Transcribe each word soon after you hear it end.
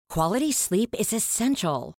Quality sleep is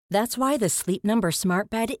essential. That's why the Sleep Number Smart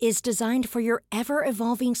Bed is designed for your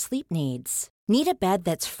ever-evolving sleep needs. Need a bed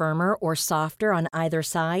that's firmer or softer on either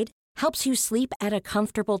side? Helps you sleep at a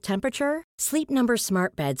comfortable temperature? Sleep Number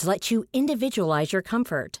Smart Beds let you individualize your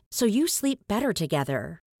comfort, so you sleep better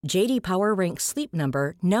together. J.D. Power ranks Sleep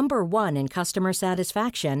Number number 1 in customer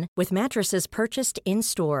satisfaction with mattresses purchased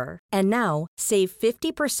in-store. And now, save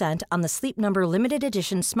 50% on the Sleep Number Limited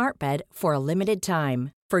Edition Smart Bed for a limited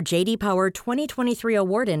time. For J.D. Power 2023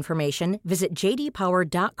 award information, visit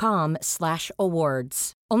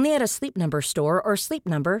jdpower.com/awards. Only at a Sleep Number store or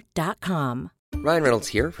sleepnumber.com. Ryan Reynolds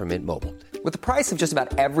here from Mint Mobile. With the price of just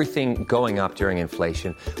about everything going up during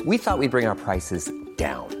inflation, we thought we'd bring our prices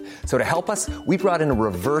down. So to help us, we brought in a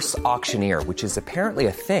reverse auctioneer, which is apparently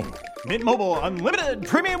a thing. Mint Mobile Unlimited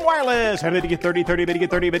Premium Wireless. How to get 30, 30, bit to get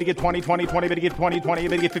 30, bit to get 20, 20, 20, bit to get 20, 20,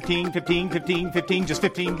 bit to get 15, 15, 15, 15, just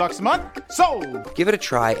 $15 a month? Sold! Give it a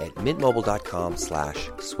try at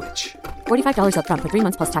mintmobile.com/switch. $45 up front for 3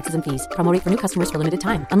 months plus taxes and fees. Promo rate for new customers for limited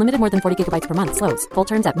time. Unlimited more than 40 gigabytes per month. Slows full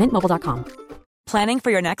terms at mintmobile.com. Planning for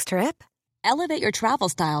your next trip? Elevate your travel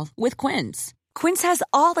style with Quince. Quince has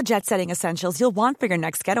all the jet-setting essentials you'll want for your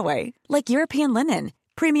next getaway, like European linen,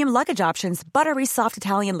 premium luggage options, buttery soft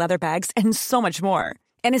Italian leather bags, and so much more.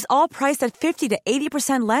 And is all priced at 50 to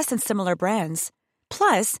 80% less than similar brands.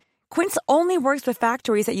 Plus, Quince only works with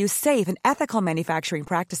factories that use safe and ethical manufacturing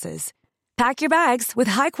practices. Pack your bags with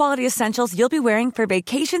high-quality essentials you'll be wearing for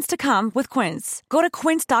vacations to come with Quince. Go to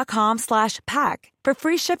quince.com/pack for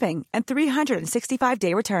free shipping and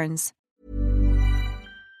 365-day returns.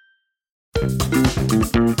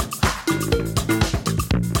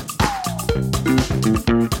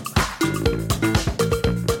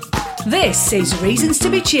 This is Reasons to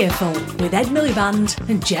be Cheerful with Ed Miliband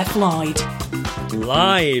and Jeff Lloyd.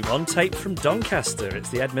 Live on tape from Doncaster, it's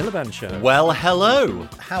the Ed Miliband Show. Well, hello.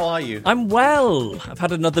 How are you? I'm well. I've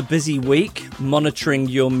had another busy week monitoring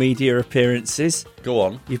your media appearances. Go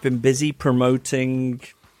on. You've been busy promoting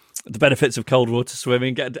the benefits of cold water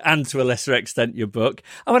swimming and to a lesser extent your book.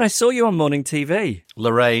 Oh, and I saw you on morning TV.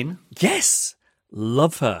 Lorraine. Yes.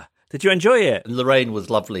 Love her. Did you enjoy it? Lorraine was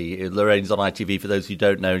lovely. Lorraine's on ITV, for those who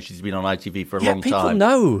don't know. She's been on ITV for a long time. People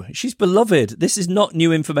know. She's beloved. This is not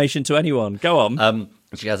new information to anyone. Go on.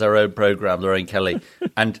 She has her own programme, Lorraine Kelly.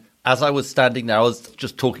 And as I was standing there, I was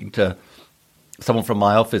just talking to someone from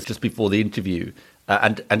my office just before the interview.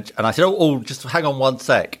 And I said, oh, just hang on one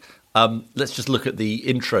sec. Let's just look at the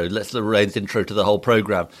intro. Let's Lorraine's intro to the whole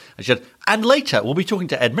programme. And she said, and later we'll be talking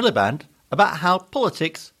to Ed Miliband about how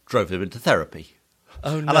politics drove him into therapy.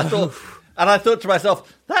 Oh, no. And I thought to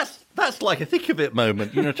myself, that's like a thick of it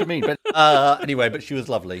moment, you know what I mean? But anyway, but she was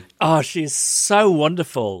lovely. Oh, she's so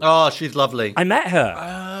wonderful. Oh, she's lovely. I met her.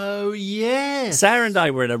 Oh, yes. Sarah and I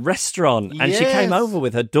were in a restaurant, and she came over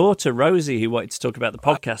with her daughter, Rosie, who wanted to talk about the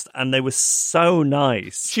podcast, and they were so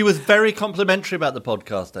nice. She was very complimentary about the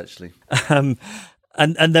podcast, actually. And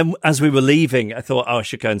then as we were leaving, I thought, oh, I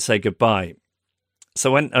should go and say goodbye. So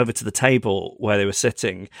I went over to the table where they were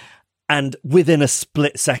sitting, and within a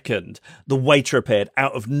split second, the waiter appeared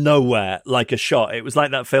out of nowhere like a shot. It was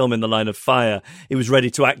like that film In the Line of Fire. He was ready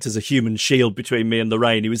to act as a human shield between me and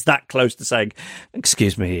Lorraine. He was that close to saying,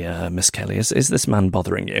 excuse me, Miss Kelly, is this man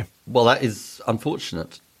bothering you? Well, that is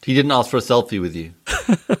unfortunate. He didn't ask for a selfie with you.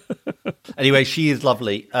 Anyway, she is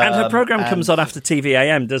lovely. And her programme comes on after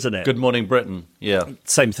TVAM, doesn't it? Good Morning Britain, yeah.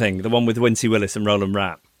 Same thing, the one with Wincy Willis and Roland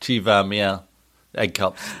Rapp. TVAM, yeah. Egg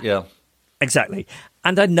cups, yeah. Exactly.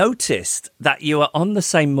 And I noticed that you were on the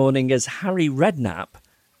same morning as Harry Redknapp,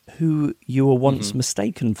 who you were once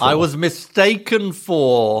mistaken for. I was mistaken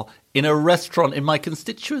for in a restaurant in my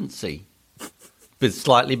constituency.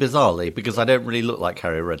 Slightly bizarrely, because I don't really look like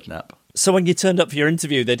Harry Redknapp. So when you turned up for your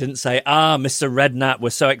interview, they didn't say, Mr. Redknapp, we're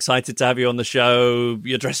so excited to have you on the show.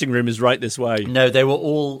 Your dressing room is right this way. No, they were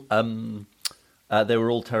all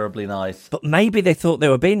terribly nice. But maybe they thought they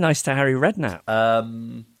were being nice to Harry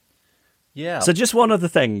Redknapp. Yeah. So just one other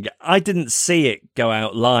thing. I didn't see it go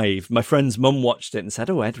out live. My friend's mum watched it and said,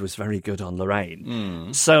 Ed was very good on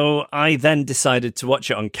Lorraine. So I then decided to watch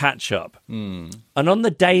it on catch-up. And on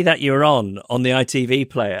the day that you're on the ITV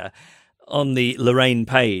player, on the Lorraine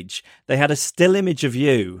page, they had a still image of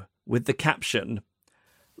you with the caption,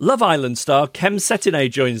 Love Island star Kem Cetinay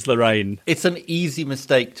joins Lorraine. It's an easy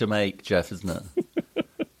mistake to make, Jeff, isn't it?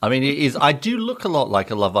 I mean, it is. I do look a lot like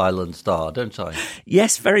a Love Island star, don't I?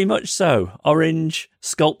 Yes, very much so. Orange,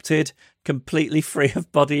 sculpted, completely free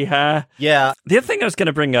of body hair. Yeah. The other thing I was going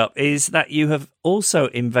to bring up is that you have also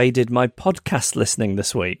invaded my podcast listening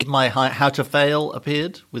this week. My How to Fail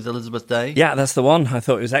appeared with Elizabeth Day. Yeah, that's the one. I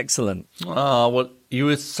thought it was excellent. Oh, well, you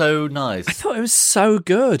were so nice. I thought it was so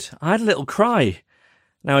good. I had a little cry.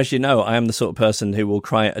 Now, as you know, I am the sort of person who will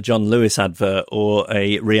cry at a John Lewis advert or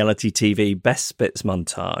a reality TV Best Bits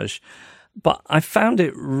montage. But I found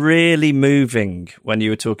it really moving when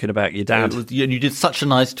you were talking about your dad. And you did such a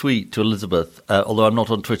nice tweet to Elizabeth, although I'm not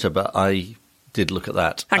on Twitter, but I did look at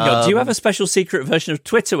that. Hang on, do you have a special secret version of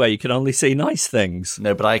Twitter where you can only see nice things?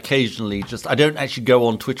 No, but I occasionally I don't actually go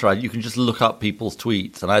on Twitter. You can just look up people's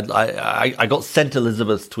tweets. And I got sent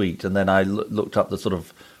Elizabeth's tweet, and then I looked up the sort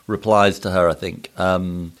of replies to her, I think.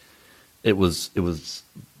 It was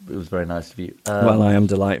very nice of you. Well, I am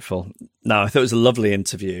delightful. No, I thought it was a lovely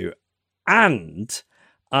interview. And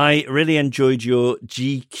I really enjoyed your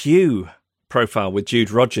GQ profile with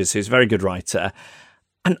Jude Rogers, who's a very good writer.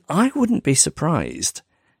 And I wouldn't be surprised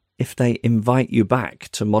if they invite you back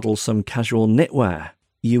to model some casual knitwear.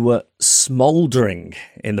 You were smouldering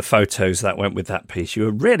in the photos that went with that piece. You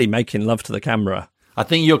were really making love to the camera. I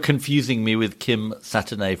think you're confusing me with Kim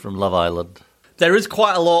Saturday from Love Island. There is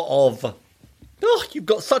quite a lot of... Oh, you've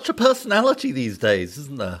got such a personality these days,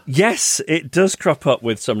 isn't there? Yes, it does crop up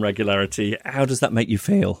with some regularity. How does that make you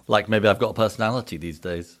feel? Like maybe I've got a personality these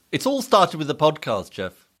days. It's all started with the podcast,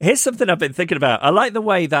 Jeff. Here's something I've been thinking about. I like the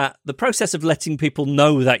way that the process of letting people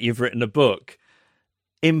know that you've written a book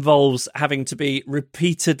involves having to be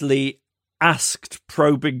repeatedly asked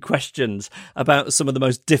probing questions about some of the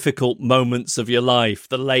most difficult moments of your life.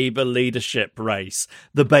 The Labour leadership race,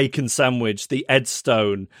 the bacon sandwich, the Ed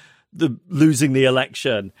Stone, the losing the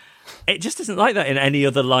election. It just isn't like that in any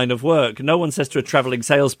other line of work. No one says to a travelling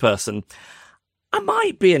salesperson, I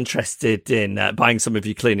might be interested in buying some of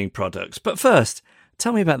your cleaning products, but first,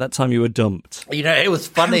 tell me about that time you were dumped. You know, it was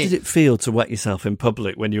funny. How did it feel to wet yourself in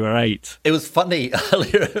public when you were 8? It was funny.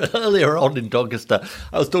 Earlier on in Doncaster,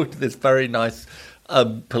 I was talking to this very nice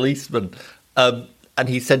policeman, and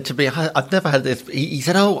he said to me, I've never had this. He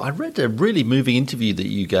said, I read a really moving interview that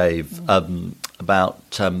you gave about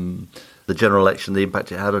the general election, the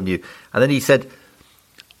impact it had on you. And then he said,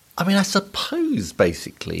 I suppose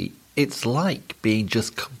basically it's like being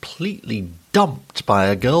just completely dumped by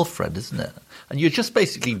a girlfriend, isn't it? And you're just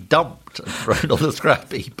basically dumped and thrown on the scrap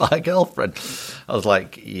heap by a girlfriend. I was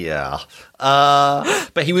like, yeah.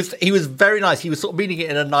 But he was very nice. He was sort of meaning it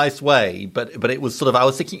in a nice way. But it was sort of, I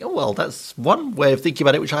was thinking, oh, well, that's one way of thinking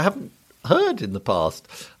about it, which I haven't heard in the past.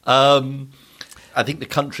 I think the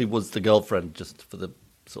country was the girlfriend, just for the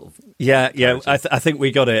sort of... Yeah. I think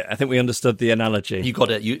we got it. I think we understood the analogy. You got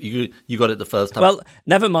it. You got it the first time. Well,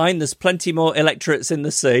 never mind. There's plenty more electorates in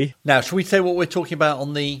the sea. Now, shall we say what we're talking about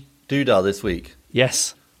on the Doodah this week?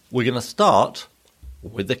 Yes. We're going to start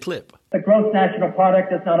with the clip. The gross national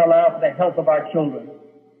product does not allow for the health of our children,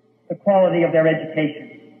 the quality of their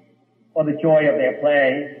education, or the joy of their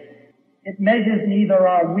play. It measures neither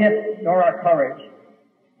our wit nor our courage,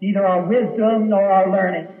 neither our wisdom nor our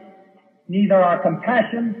learning, neither our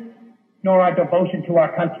compassion nor our devotion to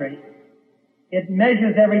our country. It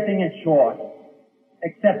measures everything in short,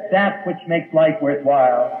 except that which makes life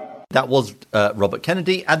worthwhile. That was Robert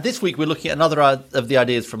Kennedy. And this week we're looking at another of the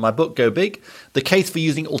ideas from my book, Go Big, the case for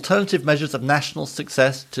using alternative measures of national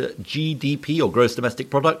success to GDP, or gross domestic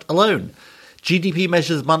product, alone. GDP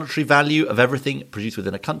measures monetary value of everything produced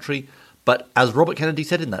within a country, but as Robert Kennedy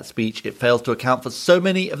said in that speech, it fails to account for so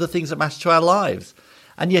many of the things that matter to our lives.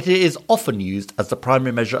 And yet it is often used as the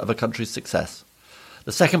primary measure of a country's success.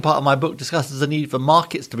 The second part of my book discusses the need for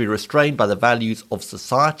markets to be restrained by the values of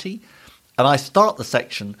society. And I start the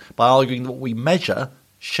section by arguing that what we measure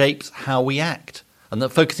shapes how we act, and that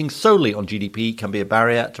focusing solely on GDP can be a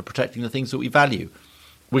barrier to protecting the things that we value.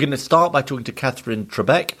 We're going to start by talking to Catherine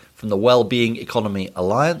Trebeck from the Wellbeing Economy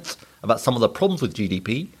Alliance about some of the problems with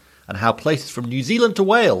GDP and how places from New Zealand to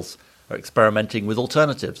Wales are experimenting with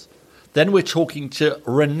alternatives. Then we're talking to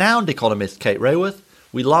renowned economist Kate Raworth.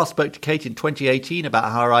 We last spoke to Kate in 2018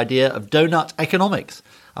 about her idea of donut economics,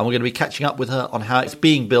 and we're going to be catching up with her on how it's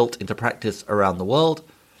being built into practice around the world.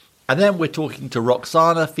 And then we're talking to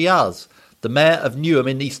Roxana Fiaz, the Mayor of Newham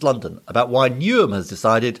in East London, about why Newham has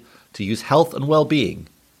decided to use health and well-being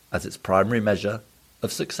as its primary measure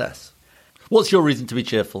of success. What's your reason to be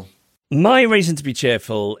cheerful? My reason to be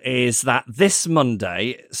cheerful is that this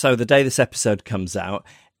Monday, so the day this episode comes out,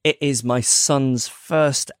 it is my son's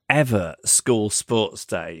first ever school sports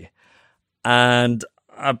day. And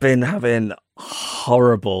I've been having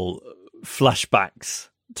horrible flashbacks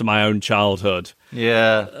to my own childhood.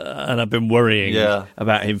 Yeah. And I've been worrying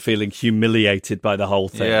about him feeling humiliated by the whole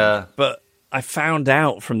thing. Yeah. But I found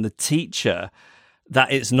out from the teacher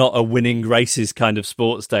that it's not a winning races kind of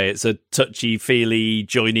sports day. It's a touchy-feely,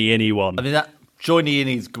 joiny-inny one. I mean, that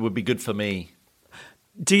joiny-innies would be good for me.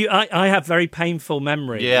 I have very painful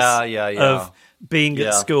memories of being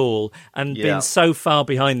at school and being so far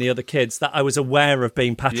behind the other kids that I was aware of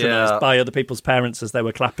being patronised by other people's parents as they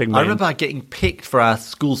were clapping me. I remember getting picked for our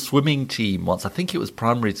school swimming team once. I think it was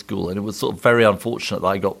primary school, and it was sort of very unfortunate that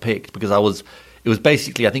I got picked because it was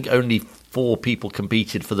basically, I think, only 4 people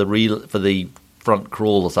competed for the front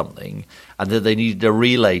crawl or something, and then they needed a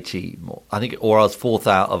relay team. I think, or I was 4th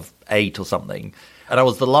out of 8 or something, and I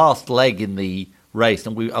was the last leg in the race,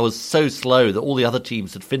 and I was so slow that all the other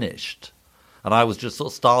teams had finished, and I was just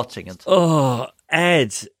sort of starting. Oh,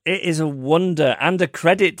 Ed, it is a wonder and a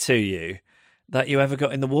credit to you that you ever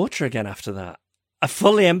got in the water again after that. I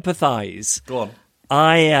fully empathise. Go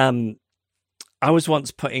on. I was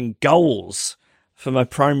once putting goals for my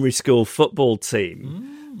primary school football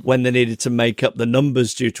team when they needed to make up the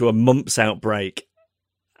numbers due to a mumps outbreak.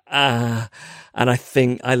 And I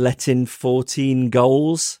think I let in 14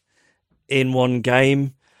 goals in one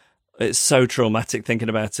game. It's so traumatic thinking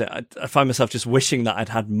about it. I find myself just wishing that I'd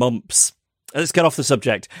had mumps. Let's get off the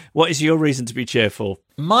subject. What is your reason to be cheerful?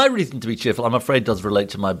 My reason to be cheerful, I'm afraid, does relate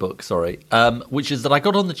to my book, which is that I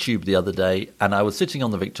got on the tube the other day and I was sitting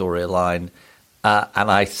on the Victoria line and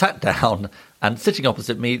I sat down, and sitting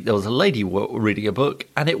opposite me, there was a lady reading a book,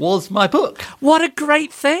 and it was my book. What a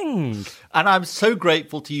great thing. And I'm so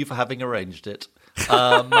grateful to you for having arranged it.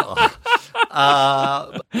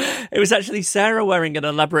 It was actually Sarah wearing an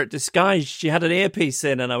elaborate disguise. She had an earpiece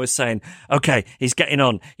in, and I was saying, okay, he's getting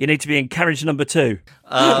on. You need to be in carriage number 2.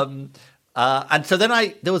 And so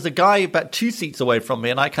then there was a guy about 2 seats away from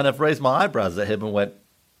me, and I kind of raised my eyebrows at him and went,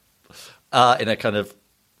 in a kind of,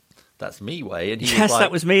 that's me way. And he was like,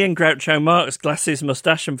 that was me in Groucho Marx, glasses,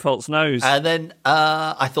 moustache and false nose. And then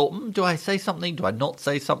I thought, do I say something? Do I not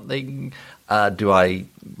say something? I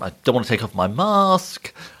don't want to take off my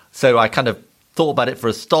mask. So I kind of thought about it for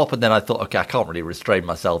a stop, and then I thought, okay, I can't really restrain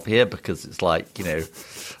myself here because it's like, it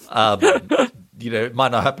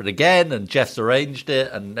might not happen again, and Jeff's arranged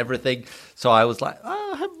it and everything. So I was like,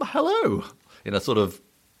 hello, in a sort of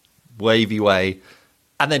wavy way.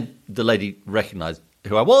 And then the lady recognised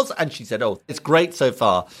who I was, and she said, oh, it's great so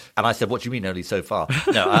far. And I said, what do you mean only so far?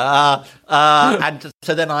 No. And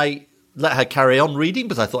so then I let her carry on reading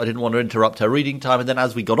because I thought I didn't want to interrupt her reading time. And then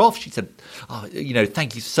as we got off, she said,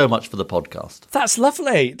 thank you so much for the podcast. That's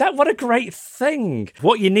lovely. What a great thing.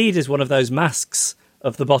 What you need is one of those masks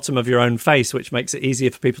of the bottom of your own face, which makes it easier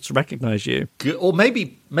for people to recognise you. Or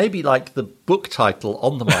maybe like the book title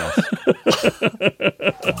on the mask.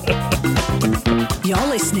 You're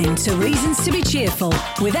listening to Reasons to be Cheerful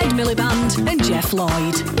with Ed Miliband and Jeff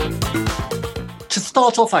Lloyd. To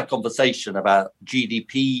start off our conversation about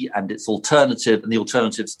GDP and its alternative and the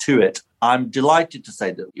alternatives to it, I'm delighted to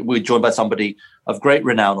say that we're joined by somebody of great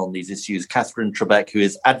renown on these issues, Catherine Trebeck, who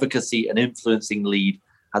is Advocacy and Influencing Lead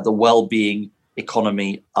at the Wellbeing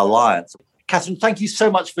Economy Alliance. Catherine, thank you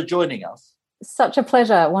so much for joining us. Such a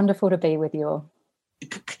pleasure. Wonderful to be with you all.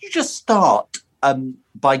 Could you just start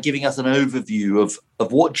by giving us an overview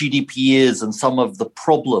of what GDP is and some of the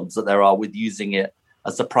problems that there are with using it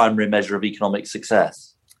as the primary measure of economic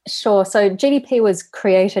success? Sure. So GDP was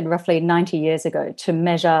created roughly 90 years ago to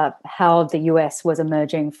measure how the US was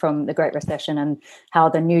emerging from the Great Recession and how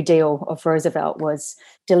the New Deal of Roosevelt was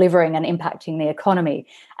delivering and impacting the economy.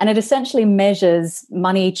 And it essentially measures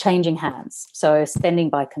money changing hands, so spending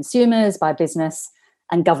by consumers, by business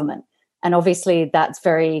and government. And obviously that's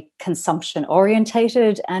very consumption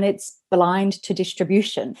orientated and it's blind to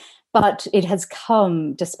distribution. But it has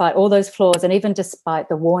come, despite all those flaws and even despite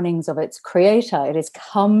the warnings of its creator, it has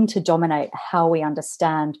come to dominate how we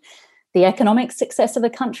understand the economic success of a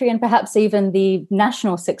country and perhaps even the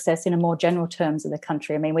national success in a more general terms of the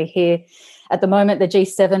country. I mean, we hear at the moment the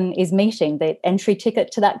G7 is meeting. The entry ticket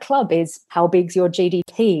to that club is how big's your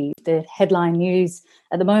GDP? The headline news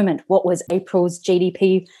at the moment, what was April's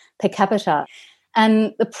GDP per capita?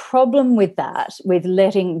 And the problem with that, with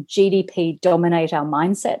letting GDP dominate our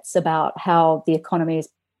mindsets about how the economy is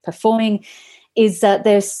performing, is that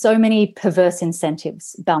there's so many perverse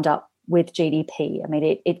incentives bound up with GDP. I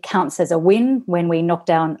mean, it counts as a win when we knock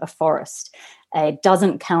down a forest. It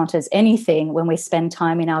doesn't count as anything when we spend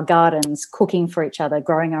time in our gardens, cooking for each other,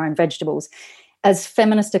 growing our own vegetables. As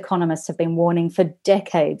feminist economists have been warning for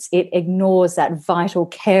decades, it ignores that vital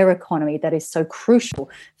care economy that is so crucial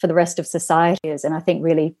for the rest of society, and I think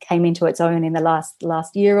really came into its own in the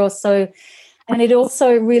last year or so. And it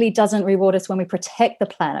also really doesn't reward us when we protect the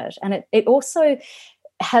planet. And it also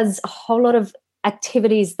has a whole lot of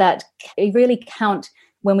activities that really count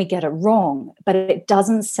when we get it wrong, but it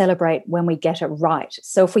doesn't celebrate when we get it right.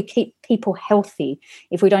 So if we keep people healthy,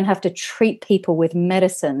 if we don't have to treat people with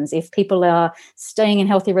medicines, if people are staying in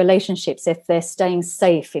healthy relationships, if they're staying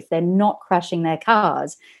safe, if they're not crashing their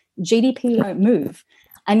cars, GDP won't move.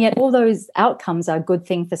 And yet all those outcomes are a good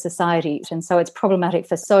thing for society. And so it's problematic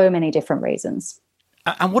for so many different reasons.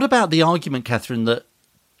 And what about the argument, Catherine, that,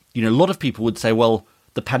 a lot of people would say, well,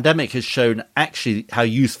 the pandemic has shown actually how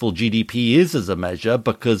useful GDP is as a measure,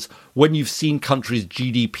 because when you've seen countries'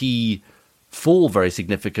 GDP fall very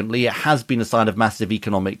significantly, it has been a sign of massive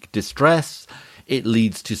economic distress. It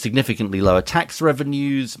leads to significantly lower tax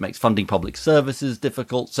revenues, makes funding public services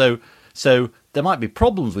difficult. So there might be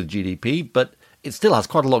problems with GDP, but it still has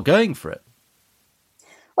quite a lot going for it.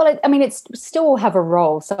 Well, it still have a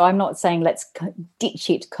role. So I'm not saying let's ditch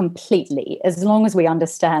it completely, as long as we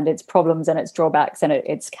understand its problems and its drawbacks and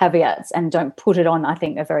its caveats, and don't put it on, I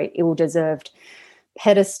think, a very ill-deserved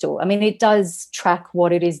pedestal. It does track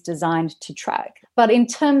what it is designed to track. But in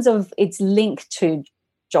terms of its link to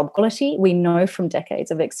job quality, we know from decades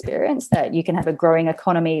of experience that you can have a growing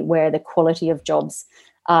economy where the quality of jobs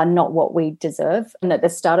are not what we deserve. And at the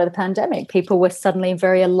start of the pandemic, people were suddenly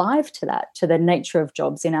very alive to that, to the nature of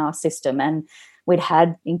jobs in our system. And we'd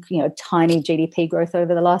had, tiny GDP growth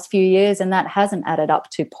over the last few years, and that hasn't added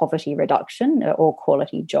up to poverty reduction or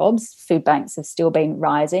quality jobs. Food banks have still been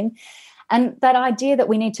rising. And that idea that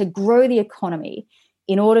we need to grow the economy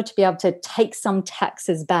in order to be able to take some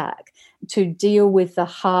taxes back to deal with the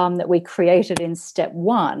harm that we created in step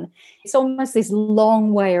one, it's almost this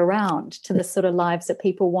long way around to the sort of lives that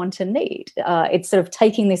people want and need. It's sort of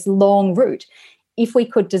taking this long route. If we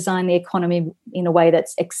could design the economy in a way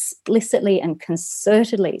that's explicitly and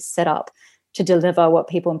concertedly set up to deliver what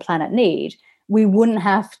people and planet need, we wouldn't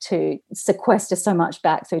have to sequester so much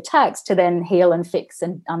back through tax to then heal and fix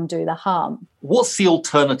and undo the harm. What's the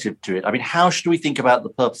alternative to it? How should we think about the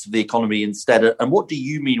purpose of the economy instead? And what do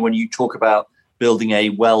you mean when you talk about building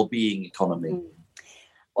a well-being economy?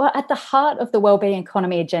 Well, at the heart of the well-being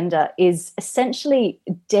economy agenda is essentially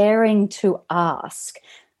daring to ask,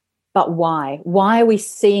 but why? Why are we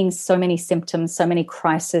seeing so many symptoms, so many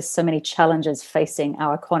crises, so many challenges facing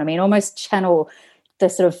our economy? And almost channel the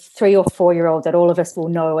sort of 3 or 4-year-old that all of us will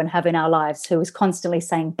know and have in our lives who is constantly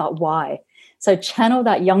saying, but why? So channel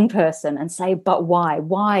that young person and say, but why?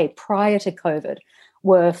 Why, prior to COVID,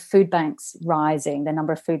 were food banks rising, the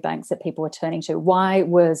number of food banks that people were turning to? Why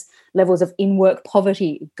was levels of in-work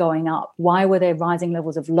poverty going up? Why were there rising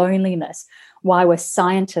levels of loneliness? Why were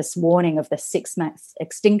scientists warning of the 6-mass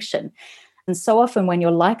extinction? And so often when you're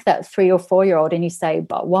like that 3 or 4-year-old and you say,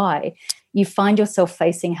 but why, you find yourself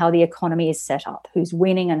facing how the economy is set up, who's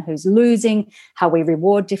winning and who's losing, how we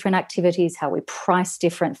reward different activities, how we price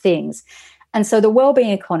different things. And so the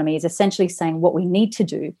wellbeing economy is essentially saying what we need to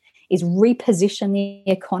do is reposition the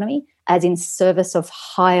economy as in service of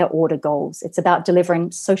higher order goals. It's about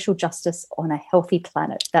delivering social justice on a healthy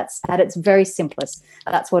planet. That's at its very simplest.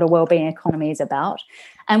 That's what a wellbeing economy is about.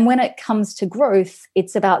 And when it comes to growth,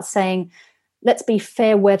 it's about saying, let's be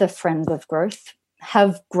fair weather friends of growth,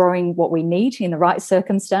 have growing what we need in the right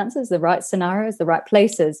circumstances, the right scenarios, the right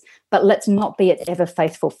places, but let's not be its ever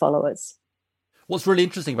faithful followers. What's really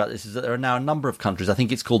interesting about this is that there are now a number of countries, I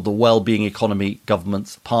think it's called the Wellbeing Economy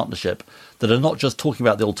Governments Partnership, that are not just talking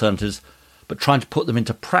about the alternatives, but trying to put them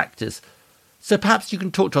into practice. So perhaps you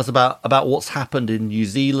can talk to us about what's happened in New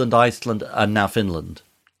Zealand, Iceland, and now Finland.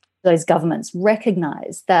 Those governments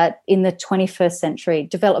recognise that in the 21st century,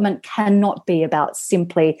 development cannot be about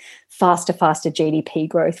simply faster GDP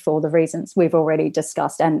growth for all the reasons we've already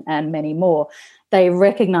discussed and many more. They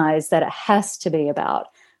recognise that it has to be about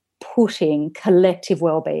putting collective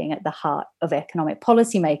well-being at the heart of economic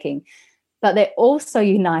policy making. But they're also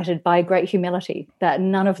united by great humility that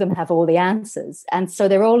none of them have all the answers. And so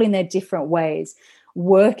they're all in their different ways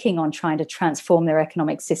working on trying to transform their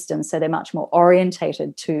economic systems so they're much more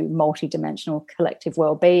orientated to multidimensional collective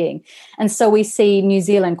well-being. And so we see New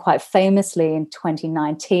Zealand quite famously in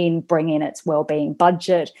 2019 bring in its well-being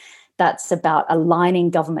budget. That's about aligning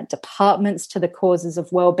government departments to the causes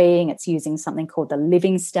of well-being. It's using something called the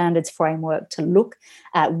Living Standards Framework to look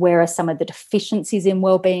at where are some of the deficiencies in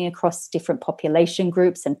well-being across different population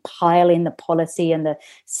groups and pile in the policy and the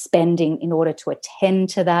spending in order to attend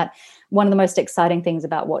to that. One of the most exciting things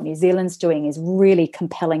about what New Zealand's doing is really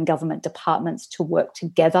compelling government departments to work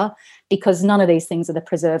together, because none of these things are the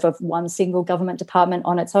preserve of one single government department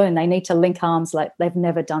on its own. They need to link arms like they've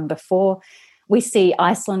never done before. We see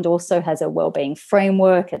Iceland also has a wellbeing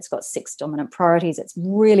framework. It's got 6 dominant priorities. It's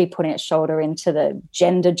really putting its shoulder into the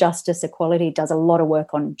gender justice, equality, does a lot of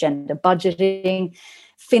work on gender budgeting.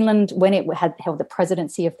 Finland, when it had held the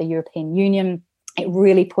presidency of the European Union, it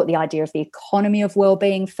really put the idea of the economy of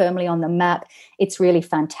wellbeing firmly on the map. It's really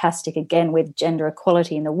fantastic, again, with gender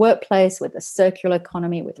equality in the workplace, with the circular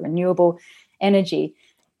economy, with renewable energy.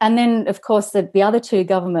 And then, of course, the other 2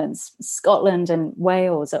 governments, Scotland and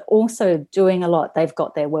Wales, are also doing a lot. They've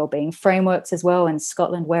got their wellbeing frameworks as well. In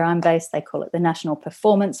Scotland, where I'm based, they call it the National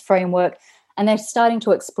Performance Framework. And they're starting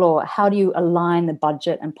to explore how do you align the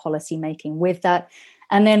budget and policy making with that.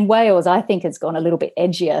 And then Wales, I think, has gone a little bit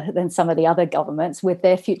edgier than some of the other governments with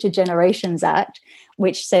their Future Generations Act,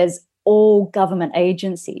 which says all government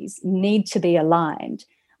agencies need to be aligned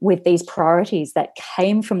with these priorities that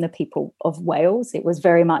came from the people of Wales. It was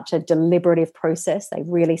very much a deliberative process. They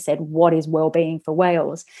really said, what is wellbeing for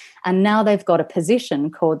Wales? And now they've got a position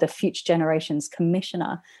called the Future Generations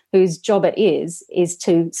Commissioner, whose job it is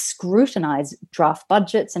to scrutinise draft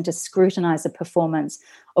budgets and to scrutinise the performance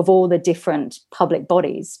of all the different public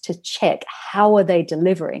bodies to check how are they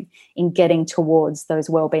delivering in getting towards those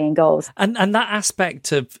wellbeing goals. And that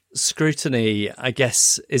aspect of scrutiny, I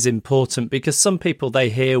guess, is important because some people, they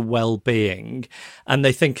hear well-being and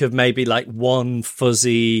they think of maybe like one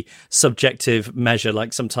fuzzy subjective measure,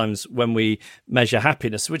 like sometimes when we measure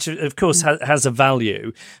happiness, which of course has a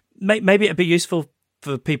value. Maybe it'd be useful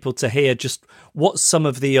for people to hear just what some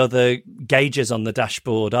of the other gauges on the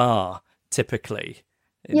dashboard are typically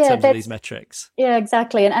in terms of these metrics. Yeah,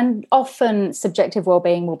 exactly. And often subjective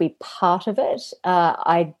wellbeing will be part of it.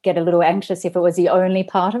 I'd get a little anxious if it was the only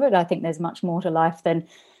part of it. I think there's much more to life than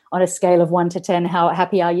on a scale of 1 to 10, how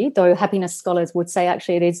happy are you? Though happiness scholars would say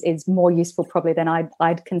actually it is more useful probably than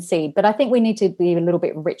I'd concede. But I think we need to be a little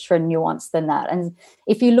bit richer and nuanced than that. And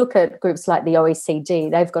if you look at groups like the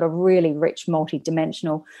OECD, they've got a really rich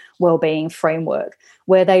multidimensional wellbeing framework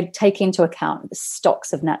where they take into account the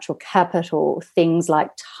stocks of natural capital, things like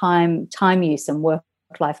time use and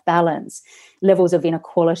work-life balance, levels of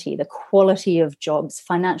inequality, the quality of jobs,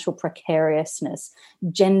 financial precariousness,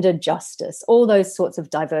 gender justice, all those sorts of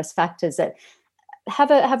diverse factors that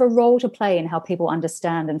have a role to play in how people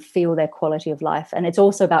understand and feel their quality of life. And it's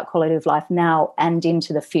also about quality of life now and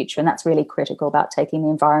into the future. And that's really critical about taking the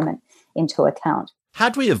environment into account. How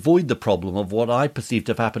do we avoid the problem of what I perceive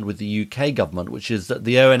to have happened with the UK government, which is that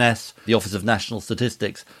the ONS, the Office of National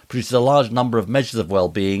Statistics, produces a large number of measures of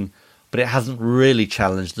well-being, but it hasn't really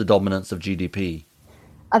challenged the dominance of GDP?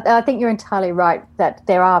 I think you're entirely right that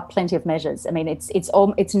there are plenty of measures. I mean,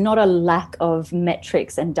 it's not a lack of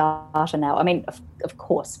metrics and data now. I mean, of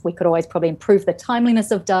course, we could always probably improve the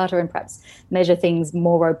timeliness of data and perhaps measure things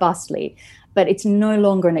more robustly, but it's no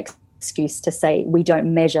longer an excuse to say we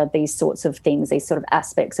don't measure these sorts of things, these sort of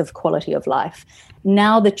aspects of quality of life.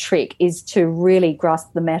 Now the trick is to really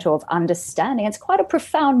grasp the matter of understanding. It's quite a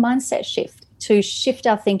profound mindset shift to shift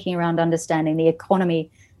our thinking around understanding the economy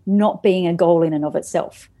not being a goal in and of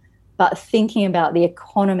itself, but thinking about the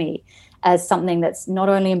economy as something that's not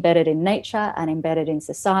only embedded in nature and embedded in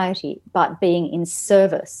society, but being in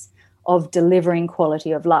service of delivering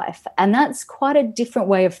quality of life. And that's quite a different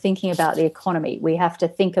way of thinking about the economy. We have to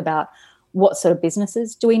think about what sort of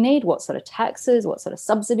businesses do we need, what sort of taxes, what sort of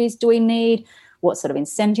subsidies do we need, what sort of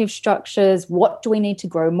incentive structures, what do we need to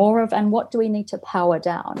grow more of, and what do we need to power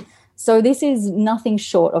down. So this is nothing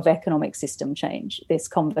short of economic system change, this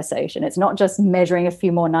conversation. It's not just measuring a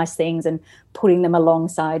few more nice things and putting them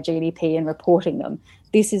alongside GDP and reporting them.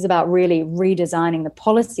 This is about really redesigning the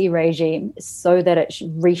policy regime so that it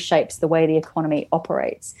reshapes the way the economy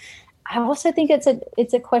operates. I also think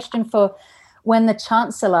it's a question for when the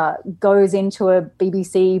Chancellor goes into a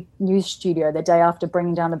BBC news studio the day after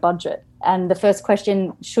bringing down the budget. And the first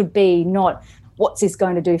question should be not, what's this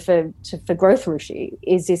going to do for growth, Rishi?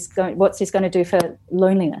 What's this going to do for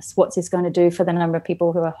loneliness? What's this going to do for the number of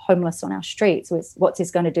people who are homeless on our streets? What's this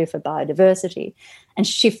going to do for biodiversity? And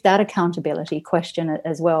shift that accountability question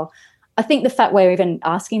as well. I think the fact we're even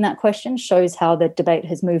asking that question shows how the debate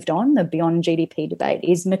has moved on. The beyond GDP debate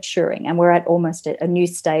is maturing, and we're at almost a new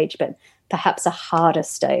stage, but perhaps a harder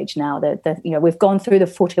stage now. That we've gone through the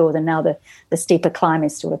foothills, and now the steeper climb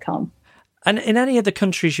is still to come. And in any of the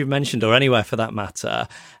countries you've mentioned, or anywhere for that matter,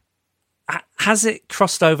 has it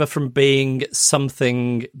crossed over from being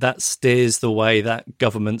something that steers the way that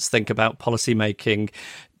governments think about policy making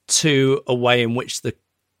to a way in which the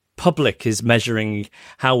public is measuring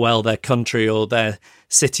how well their country or their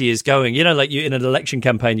city is going? You know, like in an election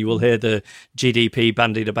campaign, you will hear the GDP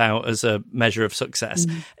bandied about as a measure of success.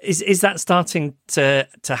 Is that starting to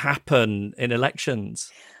happen in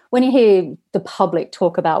elections? when you hear the public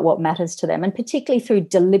talk about what matters to them, and particularly through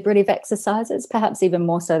deliberative exercises, perhaps even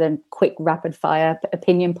more so than quick rapid fire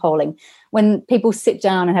opinion polling, when people sit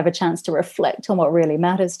down and have a chance to reflect on what really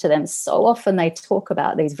matters to them, so often they talk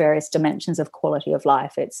about these various dimensions of quality of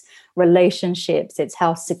life. It's relationships, it's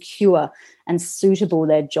how secure and suitable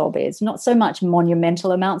their job is, not so much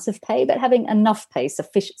monumental amounts of pay, but having enough pay,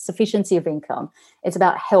 sufficiency of income. It's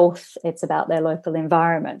about health, it's about their local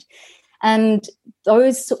environment. And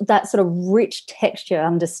that sort of rich texture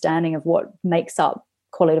understanding of what makes up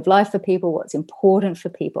quality of life for people, what's important for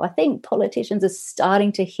people. I think politicians are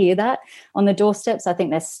starting to hear that on the doorsteps. I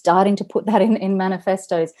think they're starting to put that in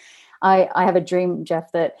manifestos. I have a dream,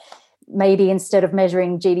 Jeff, that maybe instead of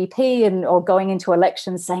measuring GDP or going into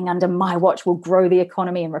elections saying under my watch we'll grow the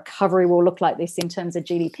economy and recovery will look like this in terms of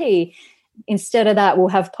GDP, instead of that, we'll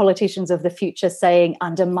have politicians of the future saying,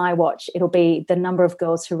 under my watch, it'll be the number of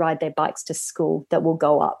girls who ride their bikes to school that will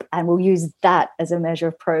go up. And we'll use that as a measure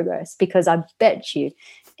of progress, because I bet you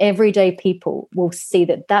everyday people will see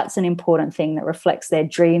that that's an important thing that reflects their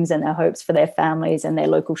dreams and their hopes for their families and their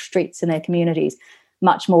local streets and their communities,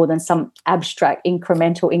 much more than some abstract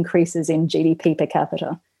incremental increases in GDP per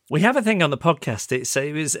capita. We have a thing on the podcast.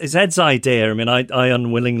 It was Ed's idea. I mean, I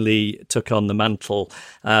unwillingly took on the mantle,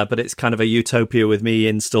 but it's kind of a utopia with me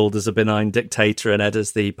installed as a benign dictator and Ed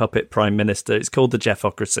as the puppet prime minister. It's called the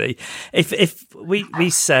Jeffocracy. If we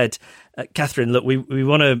said, Catherine, look, we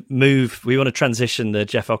want to transition the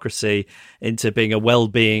Jeffocracy into being a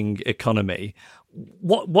well-being economy.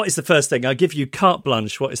 What is the first thing? I'll give you carte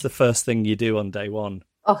blanche. What is the first thing you do on day one?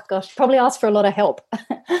 Oh, gosh, probably ask for a lot of help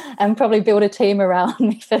and probably build a team around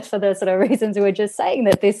me for the sort of reasons we were just saying,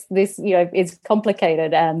 that this is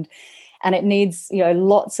complicated and it needs,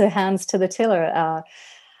 lots of hands to the tiller.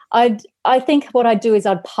 I think what I'd do is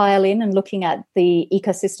I'd pile in and looking at the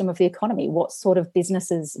ecosystem of the economy. What sort of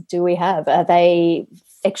businesses do we have? Are they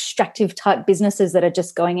extractive type businesses that are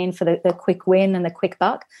just going in for the quick win and the quick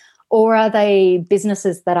buck? Or are they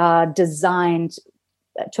businesses that are designed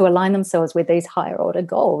to align themselves with these higher order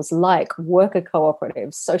goals, like worker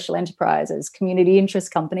cooperatives, social enterprises, community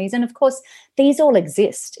interest companies? And of course, these all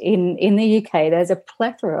exist in the UK. There's a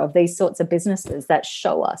plethora of these sorts of businesses that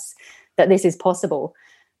show us that this is possible.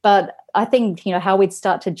 But I think, how we'd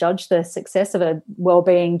start to judge the success of a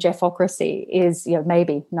well-being Jeffocracy is,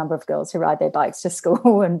 maybe number of girls who ride their bikes to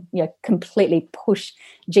school and, completely push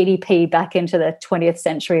GDP back into the 20th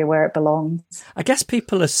century where it belongs. I guess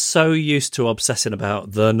people are so used to obsessing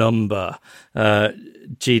about the number,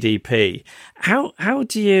 GDP. How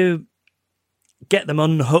do you get them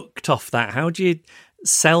unhooked off that? How do you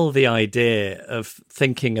sell the idea of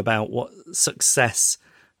thinking about what success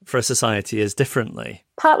for a society is differently?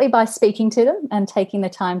 Partly by speaking to them and taking the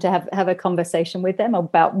time to have a conversation with them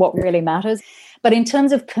about what really matters. But in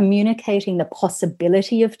terms of communicating the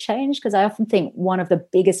possibility of change, because I often think one of the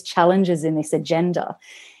biggest challenges in this agenda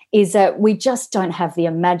is that we just don't have the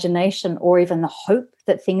imagination or even the hope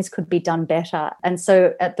that things could be done better. And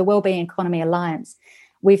so at the Wellbeing Economy Alliance,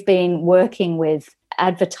 we've been working with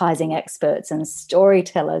advertising experts and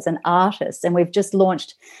storytellers and artists, and we've just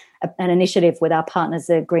launched an initiative with our partners,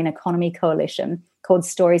 the Green Economy Coalition, called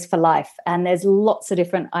Stories for Life. And there's lots of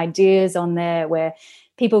different ideas on there where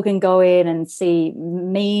people can go in and see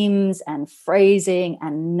memes and phrasing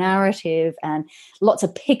and narrative and lots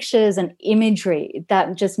of pictures and imagery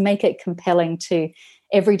that just make it compelling to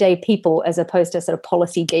everyday people as opposed to sort of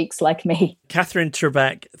policy geeks like me. Catherine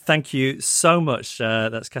Trebeck, thank you so much.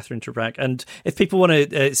 That's Catherine Trebeck. And if people want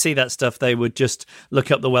to see that stuff, they would just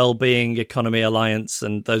look up the Wellbeing Economy Alliance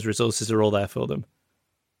and those resources are all there for them.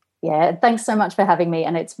 Yeah, thanks so much for having me.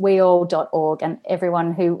 And it's weall.org, and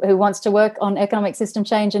everyone who wants to work on economic system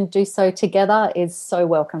change and do so together is so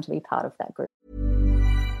welcome to be part of that group.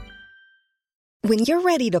 When you're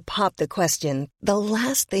ready to pop the question, the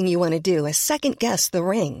last thing you want to do is second-guess the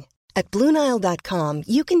ring. At BlueNile.com,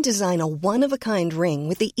 you can design a one-of-a-kind ring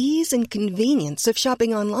with the ease and convenience of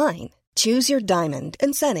shopping online. Choose your diamond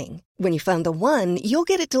and setting. When you find the one, you'll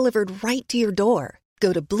get it delivered right to your door.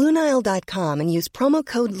 Go to BlueNile.com and use promo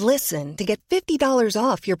code LISTEN to get $50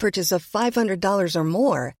 off your purchase of $500 or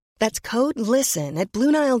more. That's code LISTEN at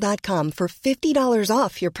BlueNile.com for $50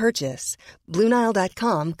 off your purchase.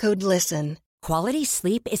 BlueNile.com, code LISTEN. Quality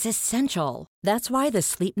sleep is essential. That's why the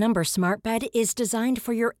Sleep Number Smart Bed is designed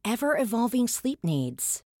for your ever-evolving sleep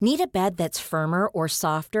needs. Need a bed that's firmer or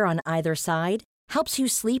softer on either side? Helps you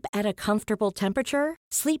sleep at a comfortable temperature?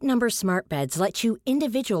 Sleep Number Smart Beds let you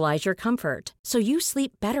individualize your comfort so you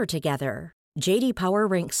sleep better together. JD Power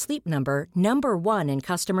ranks Sleep Number number 1 in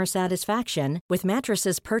customer satisfaction with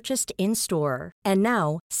mattresses purchased in-store. And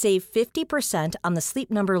now, save 50% on the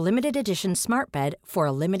Sleep Number Limited Edition Smart Bed for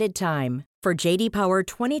a limited time. For JD Power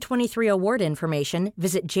 2023 award information,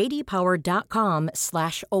 visit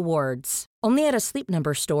jdpower.com/awards. Only at a Sleep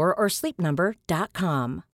Number store or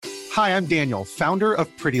sleepnumber.com. Hi, I'm Daniel, founder of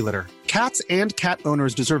Pretty Litter. Cats and cat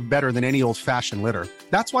owners deserve better than any old-fashioned litter.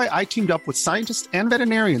 That's why I teamed up with scientists and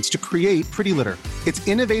veterinarians to create Pretty Litter. Its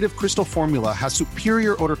innovative crystal formula has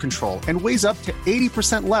superior odor control and weighs up to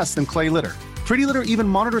 80% less than clay litter. Pretty Litter even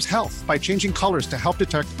monitors health by changing colors to help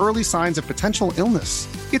detect early signs of potential illness.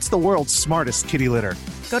 It's the world's smartest kitty litter.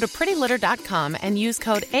 Go to prettylitter.com and use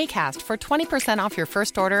code ACAST for 20% off your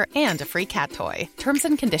first order and a free cat toy. Terms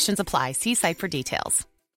and conditions apply. See site for details.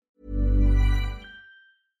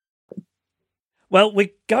 Well, we're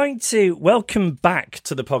going to welcome back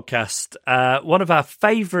to the podcast one of our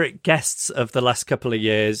favourite guests of the last couple of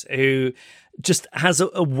years, who just has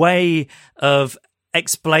a way of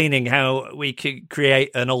explaining how we could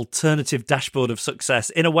create an alternative dashboard of success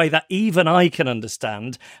in a way that even I can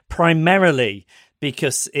understand, primarily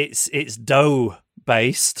because it's dough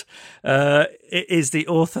based. It is the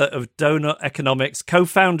author of Doughnut Economics,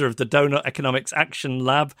 co-founder of the Doughnut Economics Action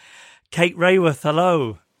Lab, Kate Raworth.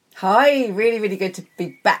 Hello. Hi, really, really good to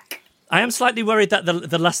be back. I am slightly worried that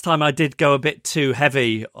the last time I did go a bit too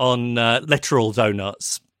heavy on literal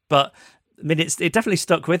donuts, but I mean, it definitely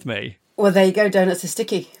stuck with me. Well, there you go. Donuts are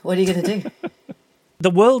sticky. What are you going to do?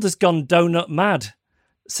 The world has gone donut mad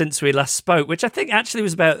since we last spoke, which I think actually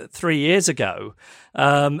was about 3 years ago.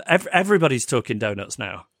 Everybody's talking donuts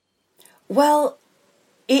now. Well,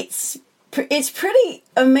 it's pretty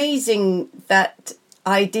amazing that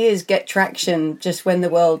ideas get traction just when the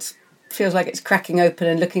world feels like it's cracking open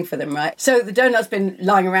and looking for them, right? So the donut's been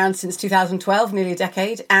lying around since 2012, nearly a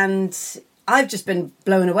decade, and I've just been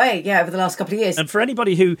blown away, over the last couple of years. And for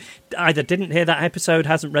anybody who either didn't hear that episode,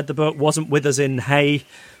 hasn't read the book, wasn't with us in Hay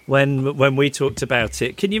when we talked about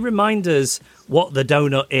it, can you remind us what the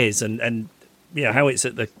donut is and how it's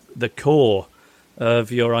at the core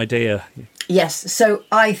of your idea? Yes, so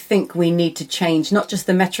I think we need to change not just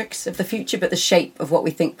the metrics of the future, but the shape of what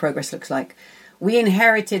we think progress looks like. We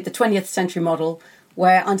inherited the 20th century model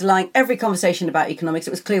where underlying every conversation about economics, it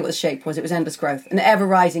was clear what the shape was. It was endless growth, an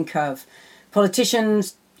ever-rising curve.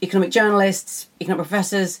 Politicians, economic journalists, economic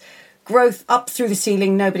professors, growth up through the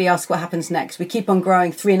ceiling, nobody asks what happens next. We keep on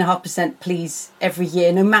growing 3.5%, please, every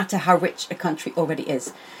year, no matter how rich a country already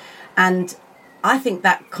is. And I think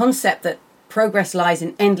that concept that progress lies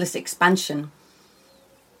in endless expansion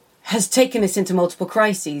has taken us into multiple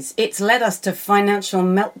crises. It's led us to financial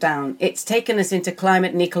meltdown. It's taken us into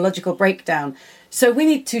climate and ecological breakdown. So we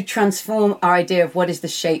need to transform our idea of what is the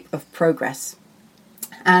shape of progress.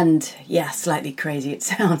 And slightly crazy it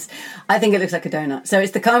sounds. I think it looks like a donut. So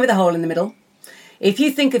it's the kind with a hole in the middle. If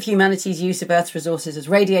you think of humanity's use of Earth's resources as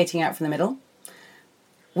radiating out from the middle,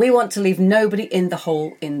 we want to leave nobody in the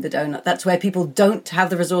hole in the donut. That's where people don't have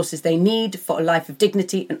the resources they need for a life of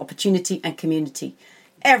dignity and opportunity and community.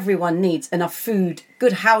 Everyone needs enough food,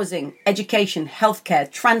 good housing, education, healthcare,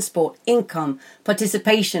 transport, income,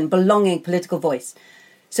 participation, belonging, political voice.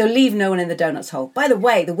 So leave no one in the donut's hole. By the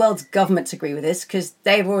way, the world's governments agree with this because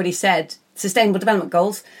they've already said Sustainable Development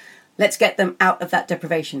Goals. Let's get them out of that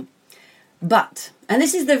deprivation. But, and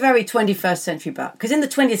this is the very 21st century but, because in the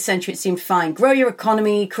 20th century it seemed fine. Grow your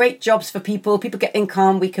economy, create jobs for people get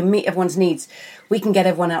income, we can meet everyone's needs. We can get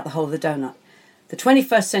everyone out the hole of the donut. The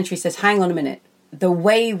 21st century says, hang on a minute. The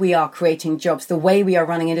way we are creating jobs, the way we are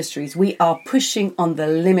running industries, we are pushing on the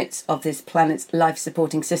limits of this planet's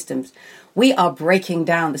life-supporting systems. We are breaking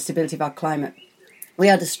down the stability of our climate. We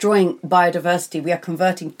are destroying biodiversity. We are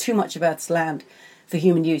converting too much of Earth's land for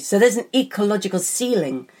human use. So there's an ecological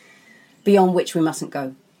ceiling beyond which we mustn't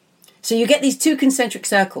go. So you get these two concentric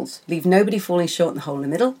circles. Leave nobody falling short in the hole in the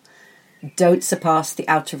middle. Don't surpass the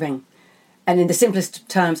outer ring. And in the simplest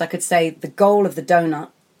terms, I could say the goal of the donut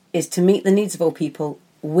is to meet the needs of all people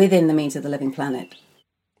within the means of the living planet.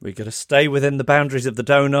 We've got to stay within the boundaries of the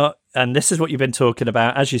donut. And this is what you've been talking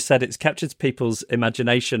about. As you said, it's captured people's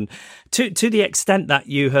imagination to the extent that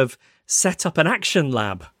you have set up an action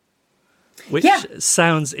lab, which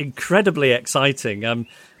sounds incredibly exciting. I'm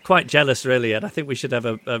quite jealous, really, and I think we should have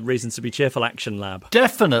a reason to be cheerful action lab.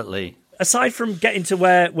 Definitely. Aside from getting to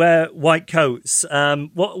wear white coats,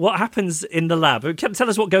 what happens in the lab? Tell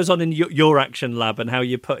us what goes on in your action lab and how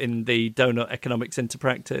you're putting the Doughnut Economics into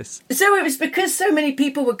practice. So it was because so many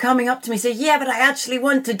people were coming up to me saying, but I actually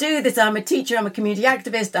want to do this. I'm a teacher, I'm a community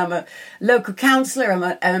activist, I'm a local councillor, I'm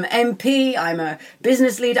an MP, I'm a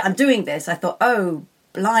business leader, I'm doing this. I thought,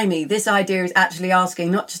 blimey, this idea is actually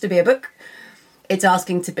asking not just to be a book, it's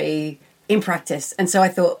asking to be in practice. And so I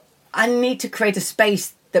thought, I need to create a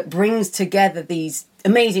space that brings together these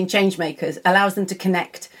amazing change makers, allows them to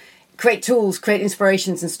connect, create tools, create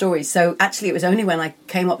inspirations and stories. So actually it was only when I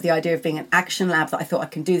came up with the idea of being an action lab that I thought I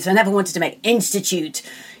can do this. I never wanted to make institute,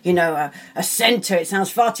 a centre. It sounds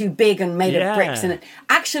far too big and made of bricks. And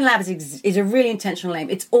Action Lab is a really intentional name.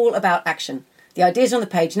 It's all about action. The ideas are on the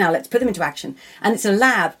page. Now let's put them into action. And it's a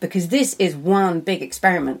lab because this is one big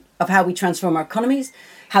experiment of how we transform our economies,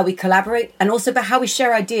 how we collaborate, and also about how we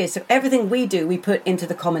share ideas. So everything we do, we put into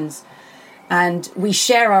the commons. And we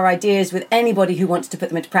share our ideas with anybody who wants to put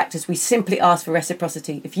them into practice. We simply ask for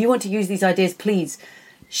reciprocity. If you want to use these ideas, please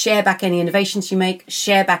share back any innovations you make,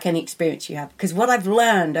 share back any experience you have. Because what I've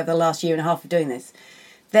learned over the last year and a half of doing this,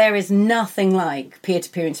 there is nothing like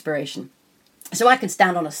peer-to-peer inspiration. So I could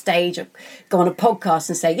stand on a stage or go on a podcast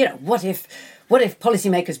and say, what if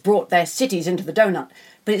policymakers brought their cities into the donut?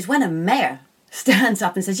 But it's when a mayor stands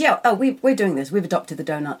up and says, we're doing this. We've adopted the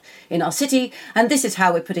donut in our city, and this is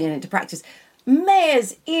how we're putting it into practice.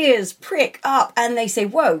 Mayors' ears prick up, and they say,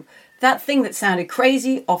 whoa, that thing that sounded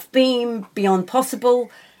crazy, off beam, beyond possible,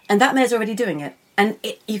 and that mayor's already doing it. And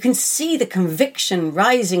you can see the conviction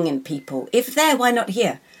rising in people. If there, why not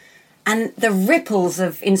here? And the ripples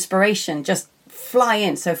of inspiration just fly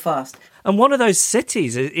in so fast. And one of those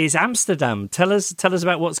cities is Amsterdam. Tell us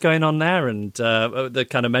about what's going on there and the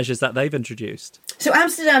kind of measures that they've introduced. So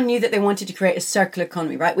Amsterdam knew that they wanted to create a circular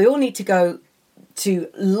economy, right? We all need to go to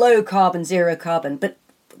low carbon, zero carbon. But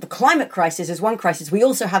the climate crisis is one crisis. We're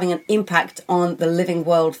also having an impact on the living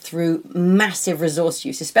world through massive resource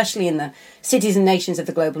use, especially in the cities and nations of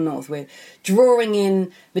the global north. We're drawing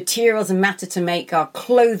in materials and matter to make our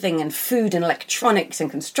clothing and food and electronics and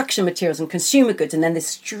construction materials and consumer goods, and then this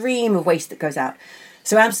stream of waste that goes out.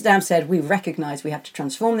 So Amsterdam said, we recognise we have to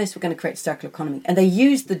transform this. We're going to create a circular economy. And they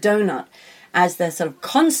used the donut as the sort of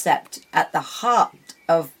concept at the heart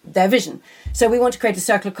of their vision. So we want to create a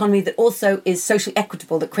circular economy that also is socially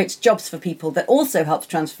equitable, that creates jobs for people, that also helps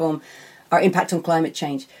transform our impact on climate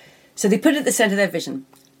change. So they put it at the centre of their vision.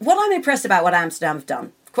 What I'm impressed about what Amsterdam have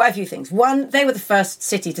done, quite a few things. One, they were the first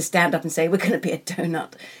city to stand up and say, we're going to be a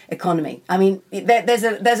donut economy. I mean, there's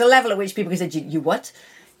a level at which people can say, you what?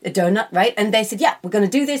 A donut, right? And they said, yeah, we're going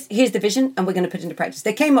to do this. Here's the vision, and we're going to put it into practice.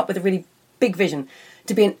 They came up with a really big vision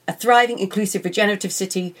to be a thriving, inclusive, regenerative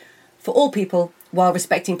city for all people while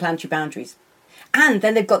respecting planetary boundaries. And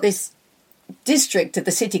then they've got this district of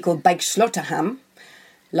the city called Bijkslotterham.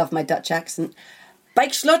 Love my Dutch accent.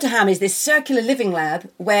 Bijkslotterham is this circular living lab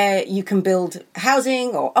where you can build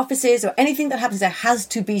housing or offices or anything that happens there has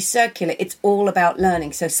to be circular. It's all about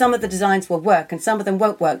learning. So some of the designs will work and some of them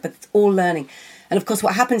won't work, but it's all learning. And of course,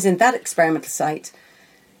 what happens in that experimental site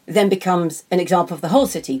then becomes an example of the whole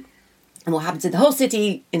city. And what happens in the whole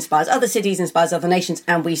city inspires other cities, inspires other nations,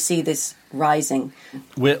 and we see this rising.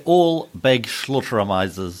 We're all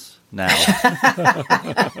Bijkslotterhamizers now.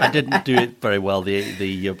 I didn't do it very well,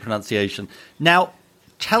 the pronunciation. Now,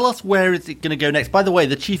 tell us where is it going to go next. By the way,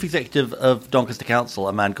 the chief executive of Doncaster Council,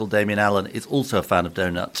 a man called Damien Allen, is also a fan of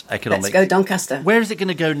donut economics. Let's go Doncaster. Where is it going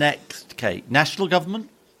to go next, Kate? National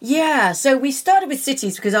government? Yeah, so we started with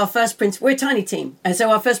cities because our first principle, we're a tiny team. And so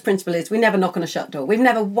our first principle is we never knock on a shut door. We've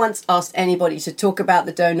never once asked anybody to talk about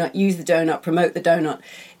the donut, use the donut, promote the donut.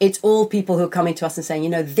 It's all people who are coming to us and saying,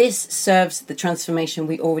 this serves the transformation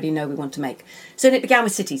we already know we want to make. So it began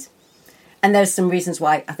with cities. And there's some reasons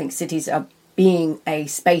why I think cities are being a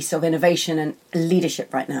space of innovation and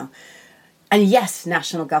leadership right now. And yes,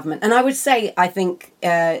 national government. And I would say, I think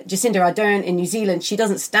Jacinda Ardern in New Zealand, she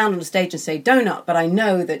doesn't stand on the stage and say donut, but I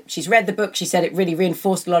know that she's read the book. She said it really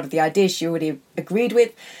reinforced a lot of the ideas she already agreed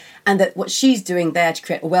with. And that what she's doing there to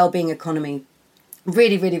create a well-being economy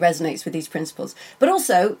really, really resonates with these principles. But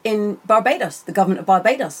also in Barbados, the government of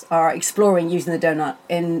Barbados are exploring using the donut.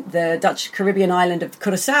 In the Dutch Caribbean island of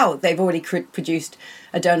Curaçao, they've already produced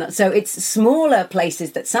a donut. So it's smaller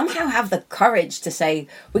places that somehow have the courage to say,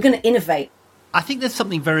 we're going to innovate. I think there's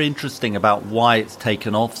something very interesting about why it's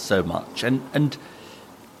taken off so much. And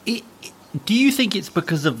do you think it's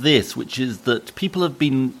because of this, which is that people have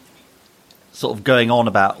been sort of going on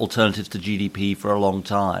about alternatives to GDP for a long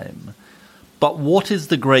time? But what is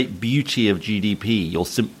the great beauty of GDP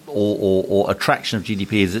or attraction of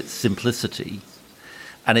GDP is its simplicity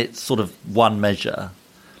and it's sort of one measure.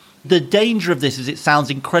 The danger of this is it sounds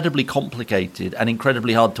incredibly complicated and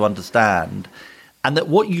incredibly hard to understand. And that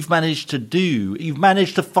what you've managed to do, you've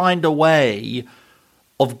managed to find a way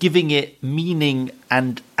of giving it meaning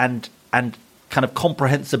and kind of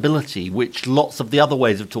comprehensibility, which lots of the other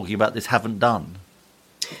ways of talking about this haven't done.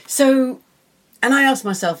 So And I asked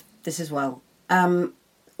myself this as well.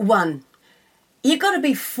 One, you've got to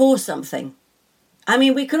be for something. I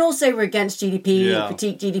mean, we can all say we're against GDP and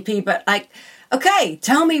critique GDP, but okay,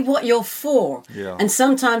 tell me what you're for. Yeah. And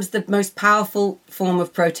sometimes the most powerful form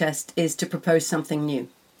of protest is to propose something new.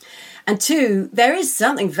 And two, there is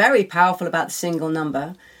something very powerful about the single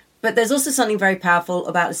number, but there's also something very powerful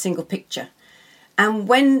about the single picture. And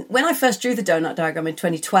when I first drew the donut diagram in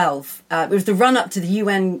 2012, it was the run-up to the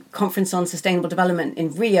UN Conference on Sustainable Development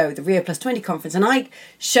in Rio, the Rio Plus 20 conference, and I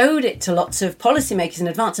showed it to lots of policymakers in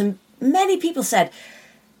advance, and many people said,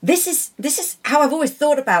 this is how I've always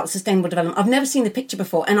thought about sustainable development. I've never seen the picture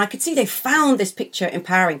before. And I could see they found this picture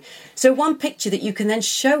empowering. So one picture that you can then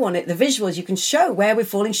show on it, the visuals, you can show where we're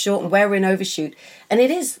falling short and where we're in overshoot. And it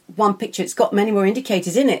is one picture. It's got many more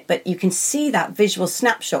indicators in it, but you can see that visual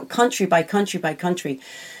snapshot country by country by country.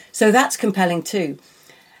 So that's compelling too.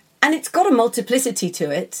 And it's got a multiplicity to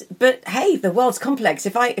it. But hey, the world's complex.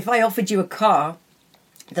 If I offered you a car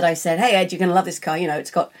that I said, hey, Ed, you're going to love this car. You know, it's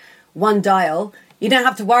got one dial. You don't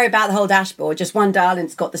have to worry about the whole dashboard, just one dial, and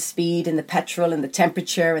it's got the speed and the petrol and the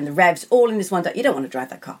temperature and the revs all in this one dial. You don't want to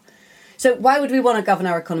drive that car. So why would we want to govern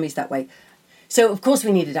our economies that way? So, of course,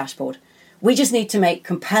 we need a dashboard. We just need to make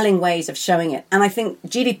compelling ways of showing it. And I think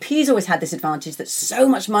GDP's always had this advantage that so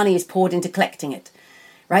much money is poured into collecting it,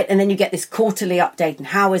 right? And then you get this quarterly update and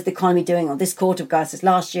how is the economy doing on this quarter versus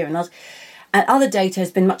last year and last. And other data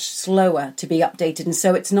has been much slower to be updated, and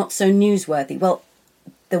so it's not so newsworthy. Well,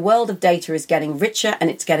 the world of data is getting richer and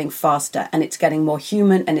it's getting faster and it's getting more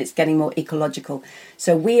human and it's getting more ecological.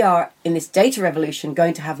 So we are in this data revolution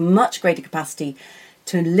going to have much greater capacity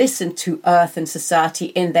to listen to Earth and society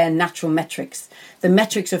in their natural metrics, the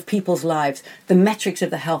metrics of people's lives, the metrics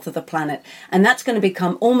of the health of the planet. And that's going to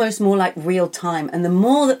become almost more like real time. And the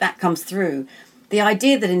more that comes through, the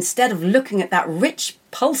idea that instead of looking at that rich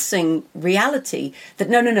pulsing reality, that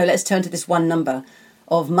no, let's turn to this one number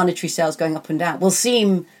of monetary sales going up and down will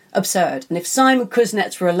seem absurd. And if Simon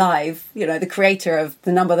Kuznets were alive, you know, the creator of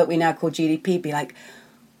the number that we now call GDP, be like,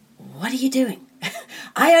 what are you doing?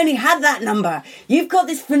 I only had that number. You've got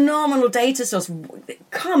this phenomenal data source.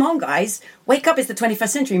 Come on, guys. Wake up. It's the 21st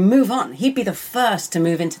century. Move on. He'd be the first to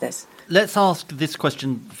move into this. Let's ask this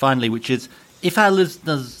question finally, which is, if our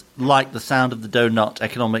listeners like the sound of the Donut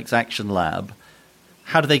Economics Action Lab,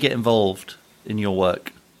 how do they get involved in your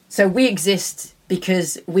work? So we exist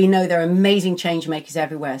because we know there are amazing change makers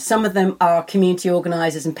everywhere. Some of them are community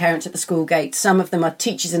organisers and parents at the school gate. Some of them are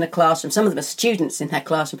teachers in a classroom. Some of them are students in their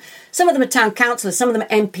classroom. Some of them are town councillors. Some of them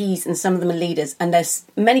are MPs and some of them are leaders. And there's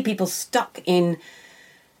many people stuck in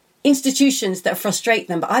institutions that frustrate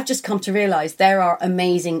them. But I've just come to realise there are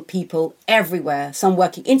amazing people everywhere, some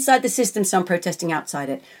working inside the system, some protesting outside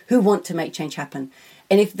it, who want to make change happen.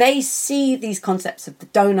 And if they see these concepts of the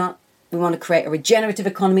donut, we want to create a regenerative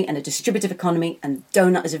economy and a distributive economy, and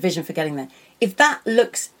donut is a vision for getting there. If that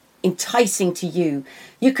looks enticing to you,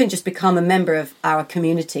 you can just become a member of our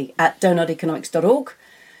community at donuteconomics.org.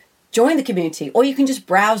 Join the community, or you can just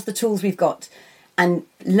browse the tools we've got and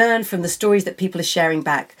learn from the stories that people are sharing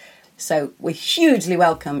back. So we hugely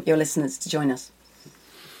welcome your listeners to join us.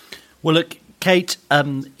 Well, look, Kate,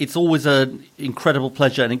 it's always an incredible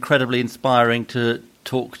pleasure and incredibly inspiring to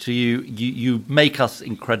talk to you. You make us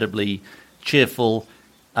incredibly cheerful.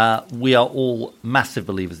 We are all massive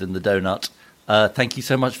believers in the donut. Thank you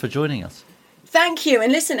so much for joining us. Thank you.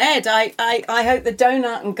 And listen, Ed, I hope the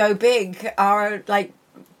donut and Go Big are like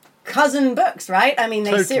cousin books, right? I mean,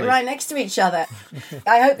 they sit right next to each other.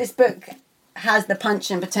 I hope this book has the punch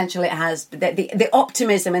and potential it has, the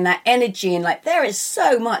optimism and that energy, and like there is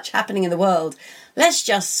so much happening in the world. Let's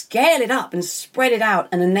just scale it up and spread it out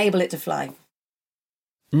and enable it to fly.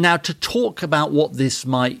 Now, to talk about what this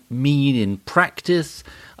might mean in practice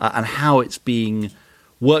and how it's being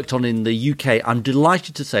worked on in the UK, I'm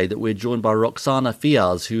delighted to say that we're joined by Roxana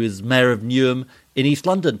Fiaz, who is Mayor of Newham in East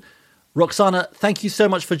London. Roxana, thank you so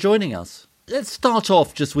much for joining us. Let's start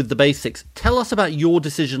off just with the basics. Tell us about your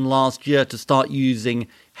decision last year to start using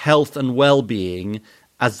health and well-being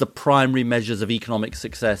as the primary measures of economic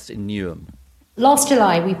success in Newham. Last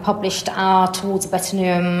July, we published our Towards a Better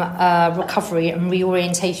Newham recovery and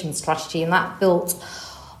reorientation strategy, and that built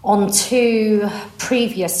on two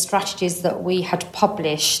previous strategies that we had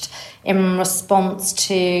published in response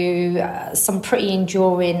to some pretty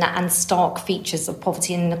enduring and stark features of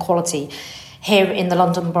poverty and inequality here in the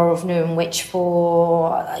London Borough of Newham, which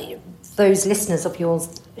for those listeners of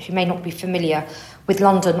yours who may not be familiar with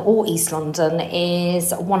London or East London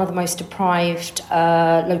is one of the most deprived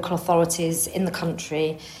local authorities in the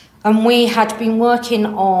country, And we had been working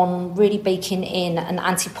on really baking in an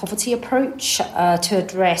anti-poverty approach to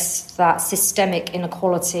address that systemic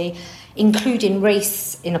inequality, including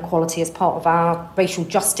race inequality as part of our racial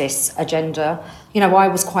justice agenda. I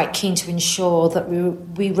was quite keen to ensure that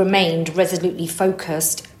we remained resolutely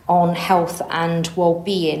focused on health and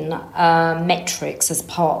well-being metrics as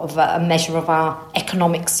part of a measure of our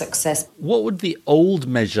economic success. What would the old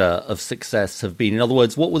measure of success have been? In other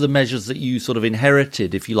words, what were the measures that you sort of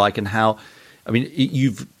inherited, if you like, and how? I mean,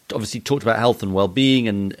 you've obviously talked about health and well-being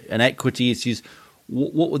and equity issues.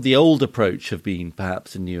 What would the old approach have been,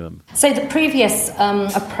 perhaps, in Newham? So the previous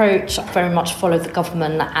approach very much followed the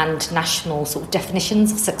government and national sort of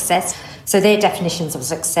definitions of success. So their definitions of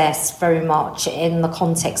success very much in the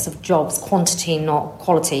context of jobs, quantity, not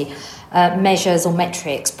quality, measures or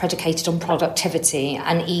metrics predicated on productivity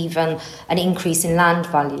and even an increase in land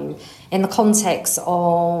value. In the context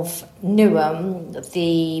of Newham,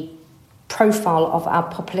 the profile of our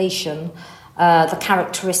population, the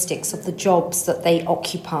characteristics of the jobs that they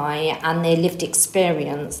occupy and their lived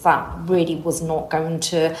experience, that really was not going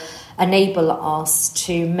to enable us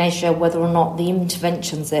to measure whether or not the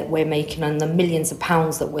interventions that we're making and the millions of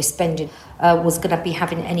pounds that we're spending was going to be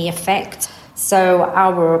having any effect. So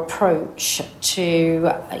our approach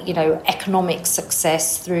to, economic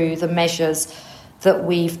success through the measures that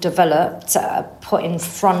we've developed, putting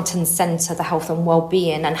front and centre the health and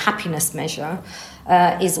well-being and happiness measure,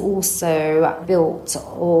 is also built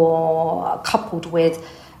or coupled with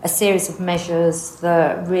a series of measures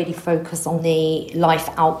that really focus on the life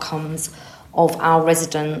outcomes of our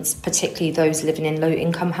residents, particularly those living in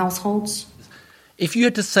low-income households. If you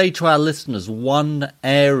had to say to our listeners one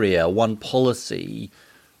area, one policy,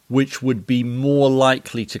 which would be more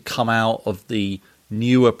likely to come out of the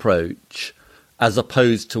new approach as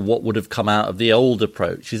opposed to what would have come out of the old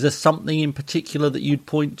approach, is there something in particular that you'd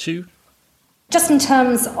point to? Just in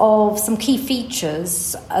terms of some key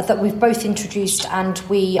features that we've both introduced and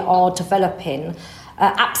we are developing,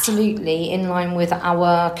 absolutely in line with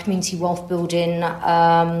our community wealth building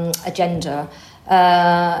agenda,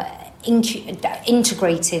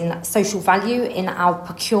 integrating social value in our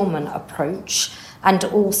procurement approach, and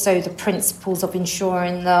also the principles of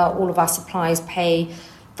ensuring that all of our suppliers pay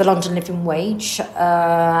the London Living Wage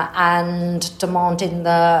and demanding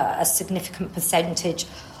a significant percentage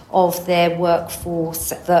of their workforce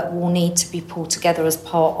that will need to be pulled together as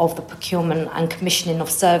part of the procurement and commissioning of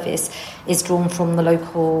service is drawn from the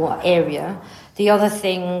local area. The other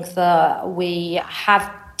thing that we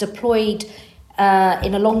have deployed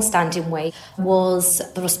in a long-standing way was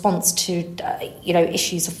the response to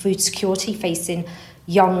issues of food security facing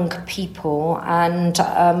young people, and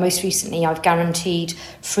most recently I've guaranteed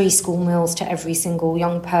free school meals to every single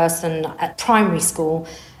young person at primary school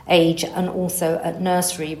age and also at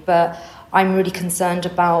nursery. But I'm really concerned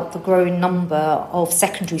about the growing number of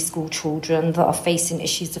secondary school children that are facing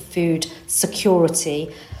issues of food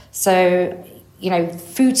security. So,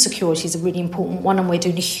 food security is a really important one, and we're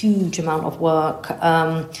doing a huge amount of work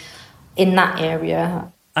in that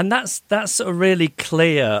area. And that's sort of really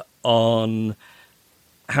clear on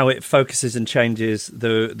how it focuses and changes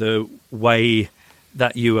the way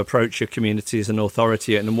that you approach your community as an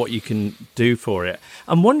authority and what you can do for it.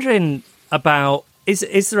 I'm wondering about,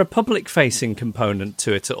 is there a public-facing component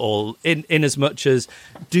to it at all, in as much as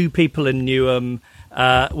do people in Newham,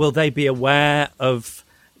 will they be aware of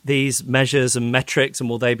these measures and metrics, and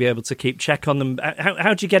will they be able to keep check on them?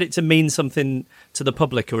 How do you get it to mean something to the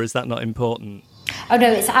public, or is that not important? Oh, no,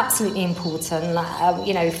 it's absolutely important.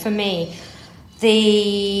 For me,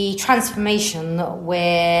 the transformation that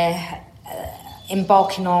we're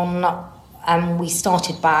embarking on, and we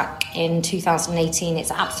started back in 2018, it's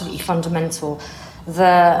absolutely fundamental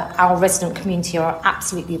that our resident community are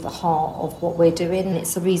absolutely at the heart of what we're doing.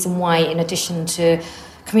 It's the reason why, in addition to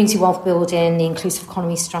community wealth building, the inclusive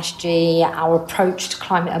economy strategy, our approach to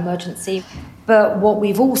climate emergency, but what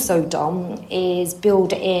we've also done is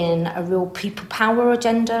build in a real people power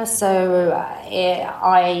agenda. So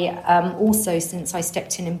I also, since I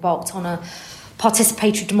stepped in, embarked on a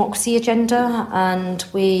participatory democracy agenda, and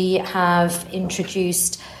we have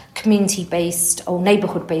introduced community-based, or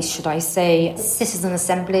neighbourhood-based, should I say, citizen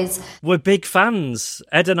assemblies. We're big fans.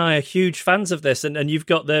 Ed and I are huge fans of this, and you've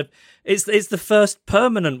got it's the first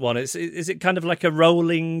permanent one. Is it kind of like a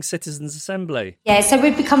rolling citizens assembly? Yeah, so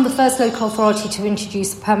we've become the first local authority to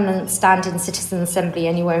introduce a permanent standing citizen assembly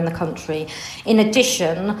anywhere in the country. In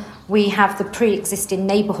addition, we have the pre-existing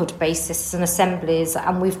neighbourhood-based citizen assemblies,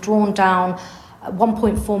 and we've drawn down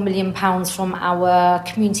 £1.4 million from our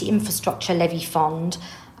community infrastructure levy fund,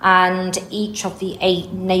 And each of the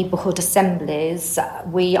 8 neighbourhood assemblies,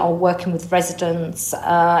 we are working with residents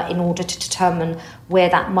in order to determine where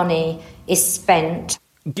that money is spent.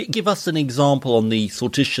 Give us an example on the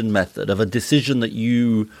sortition method of a decision that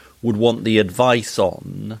you would want the advice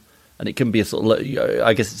on, and it can be a sort of,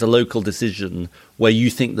 I guess it's a local decision where you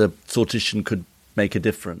think the sortition could make a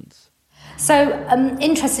difference. So,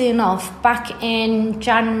 interestingly enough, back in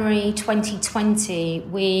January 2020,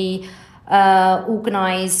 we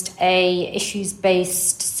organised a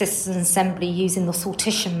issues-based citizen assembly using the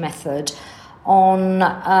sortition method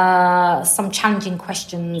on some challenging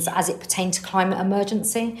questions as it pertained to climate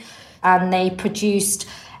emergency. And they produced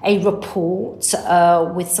a report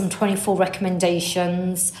with some 24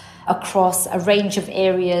 recommendations across a range of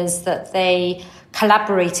areas that they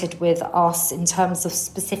collaborated with us in terms of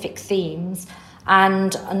specific themes.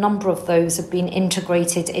 And a number of those have been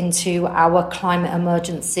integrated into our climate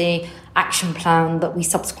emergency action plan that we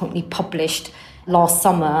subsequently published last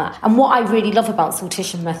summer. And what I really love about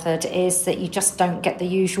sortition method is that you just don't get the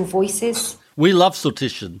usual voices. We love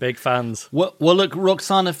sortition. Big fans. Well, look,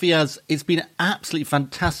 Roxana Fiaz, it's been absolutely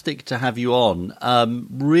fantastic to have you on.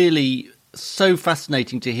 Really so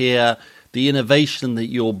fascinating to hear the innovation that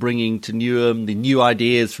you're bringing to Newham, the new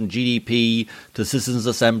ideas from GDP to citizens'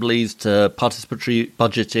 assemblies to participatory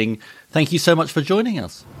budgeting. Thank you so much for joining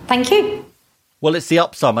us. Thank you. Well, it's the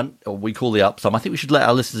Upsum, or we call the Upsum. I think we should let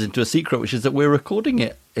our listeners into a secret, which is that we're recording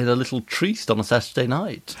it in a little tryst on a Saturday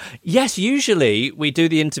night. Yes, usually we do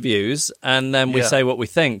the interviews and then we say what we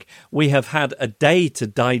think. We have had a day to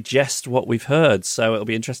digest what we've heard, so it'll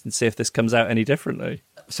be interesting to see if this comes out any differently.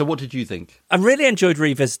 So what did you think? I really enjoyed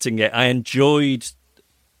revisiting it. I enjoyed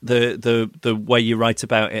the way you write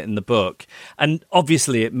about it in the book. And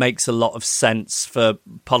obviously it makes a lot of sense for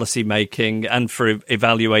policy making and for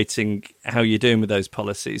evaluating how you're doing with those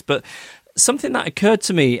policies. But something that occurred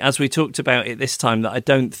to me as we talked about it this time that I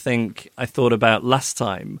don't think I thought about last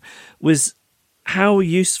time was how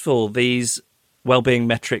useful these wellbeing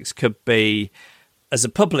metrics could be as a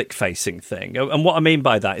public-facing thing. And what I mean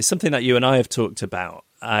by that is something that you and I have talked about,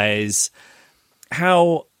 is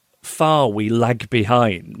how far we lag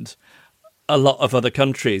behind a lot of other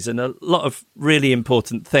countries and a lot of really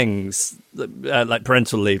important things like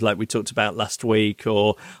parental leave, like we talked about last week,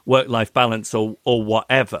 or work-life balance, or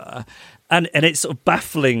whatever. And it's sort of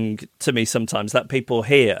baffling to me sometimes that people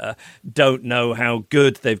here don't know how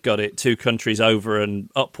good they've got it 2 countries over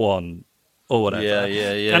and up one, or whatever.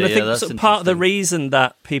 Yeah. And I think sort of part of the reason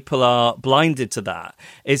that people are blinded to that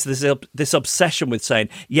is this obsession with saying,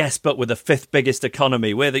 yes, but we're the 5th biggest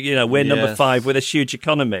economy. We're we're number 5 with a huge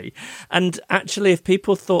economy. And actually, if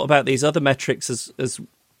people thought about these other metrics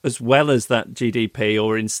as well as that GDP,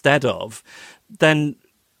 or instead of, then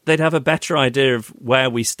they'd have a better idea of where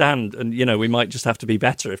we stand. And, we might just have to be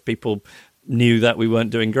better if people knew that we weren't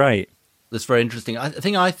doing great. That's very interesting. The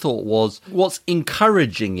thing I thought was, what's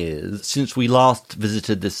encouraging is, since we last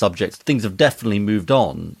visited this subject, things have definitely moved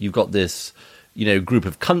on. You've got this, group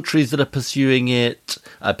of countries that are pursuing it,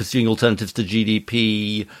 pursuing alternatives to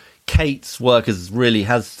GDP. Kate's work has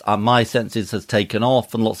my senses, has taken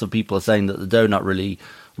off, and lots of people are saying that the donut really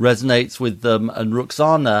resonates with them. And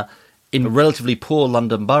Roxana, in a relatively poor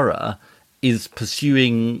London borough, is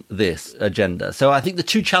pursuing this agenda. So I think the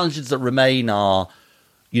 2 challenges that remain are,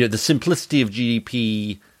 the simplicity of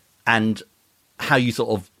GDP and how you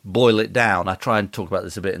sort of boil it down. I try and talk about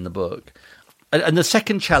this a bit in the book. And the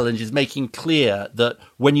second challenge is making clear that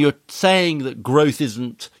when you're saying that growth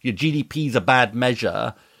isn't, your GDP is a bad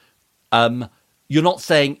measure, you're not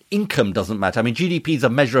saying income doesn't matter. I mean, GDP is a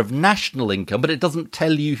measure of national income, but it doesn't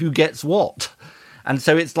tell you who gets what. And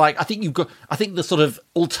so it's like, I think the sort of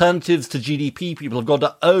alternatives to GDP people have got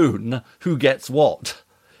to own who gets what.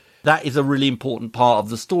 That is a really important part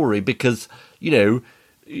of the story because,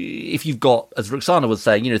 if you've got, as Roxana was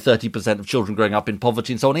saying, 30% of children growing up in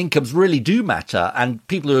poverty and so on, incomes really do matter. And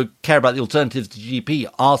people who care about the alternatives to GDP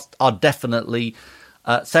are definitely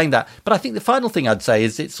saying that. But I think the final thing I'd say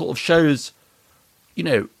is it sort of shows,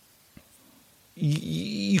 you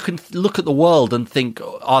can look at the world and think,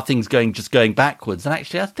 are things going backwards? And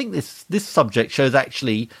actually, I think this subject shows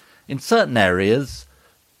actually, in certain areas,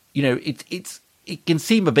 it can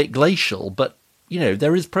seem a bit glacial, but,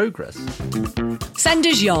 there is progress. Send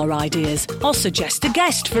us your ideas or suggest a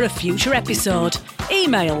guest for a future episode.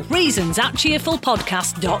 Email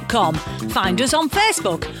reasons@cheerfulpodcast.com. Find us on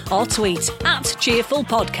Facebook or tweet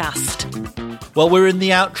 @cheerfulpodcast. Well, we're in the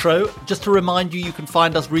outro. Just to remind you, you can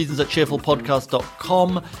find us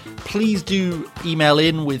reasons@cheerfulpodcast.com. Please do email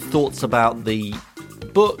in with thoughts about the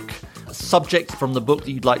book. subjects from the book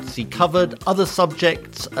that you'd like to see covered, other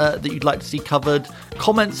subjects that you'd like to see covered,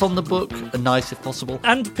 comments on the book, are nice if possible.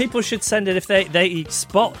 And people should send it if they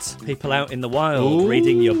spot people out in the wild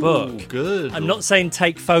reading your book. Good. I'm not saying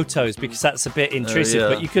take photos because that's a bit intrusive,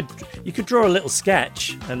 but you could draw a little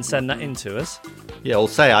sketch and send that in to us. Yeah, or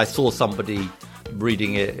say I saw somebody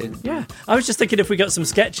reading it. Yeah, I was just thinking if we got some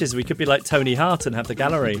sketches, we could be like Tony Hart and have the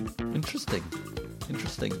gallery. Interesting.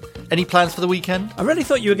 Any plans for the weekend? I really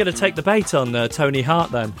thought you were going to take the bait on Tony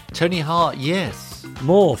Hart then. Tony Hart, yes.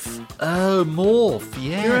 Morph. Oh, Morph,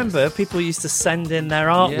 yes. You remember people used to send in their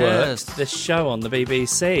artwork to this show on the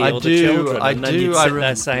BBC, I all do, the children, I and then do, you'd I sit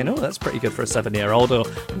there saying, oh, that's pretty good for a 7-year-old, or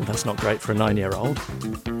oh, that's not great for a 9-year-old.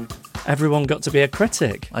 Everyone got to be a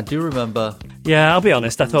critic. I do remember. Yeah, I'll be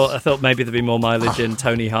honest. I thought maybe there'd be more mileage in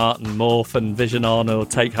Tony Hart and Morph and Vision On or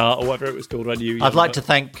Take Heart or whatever it was called when you. I'd like to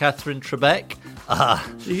thank Catherine Trebeck.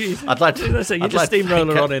 I'd like to. You just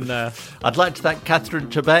steamroller on in there. I'd like to thank Catherine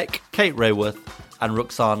Trebeck, Kate Rayworth, and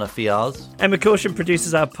Ruxana Fiaz. Emma Caution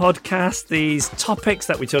produces our podcast. These topics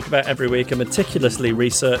that we talk about every week are meticulously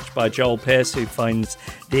researched by Joel Pearce, who finds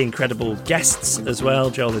the incredible guests as well.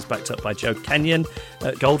 Joel is backed up by Joe Kenyon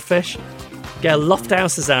at Goldfish. Gail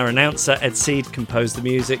Lofthouse is our announcer. Ed Seed composed the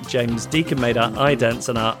music. James Deacon made our idents,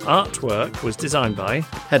 and our artwork was designed by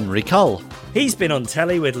Henry Cull. He's been on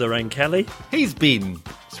telly with Lorraine Kelly. He's been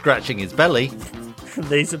scratching his belly.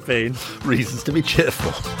 These have been reasons to be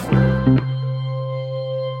cheerful.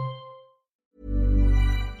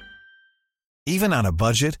 Even on a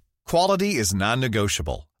budget, quality is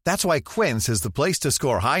non-negotiable. That's why Quince is the place to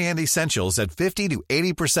score high-end essentials at 50 to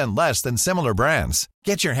 80% less than similar brands.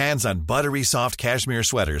 Get your hands on buttery soft cashmere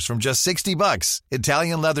sweaters from just $60,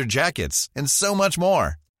 Italian leather jackets, and so much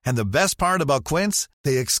more. And the best part about Quince,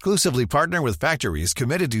 they exclusively partner with factories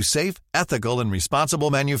committed to safe, ethical, and responsible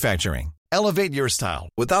manufacturing. Elevate your style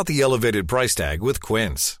without the elevated price tag with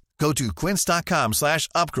Quince. Go to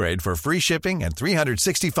quince.com/upgrade for free shipping and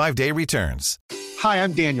 365-day returns. Hi,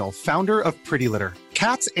 I'm Daniel, founder of Pretty Litter.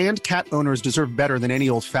 Cats and cat owners deserve better than any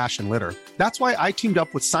old-fashioned litter. That's why I teamed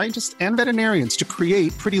up with scientists and veterinarians to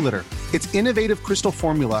create Pretty Litter. Its innovative crystal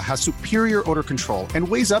formula has superior odor control and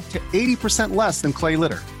weighs up to 80% less than clay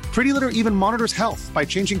litter. Pretty Litter even monitors health by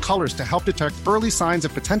changing colors to help detect early signs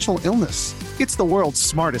of potential illness. It's the world's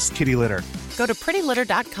smartest kitty litter. Go to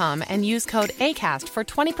prettylitter.com and use code ACAST for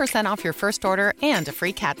 20% off your first order and a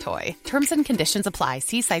free cat toy. Terms and conditions apply.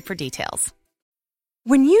 See site for details.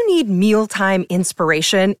 When you need mealtime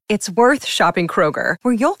inspiration, it's worth shopping Kroger,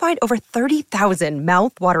 where you'll find over 30,000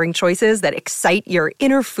 mouth-watering choices that excite your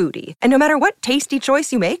inner foodie. And no matter what tasty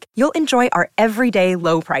choice you make, you'll enjoy our everyday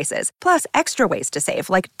low prices, plus extra ways to save,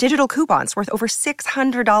 like digital coupons worth over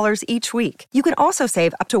 $600 each week. You can also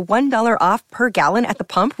save up to $1 off per gallon at the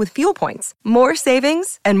pump with fuel points. More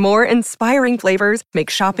savings and more inspiring flavors make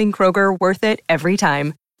shopping Kroger worth it every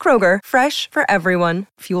time. Kroger, fresh for everyone.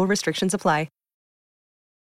 Fuel restrictions apply.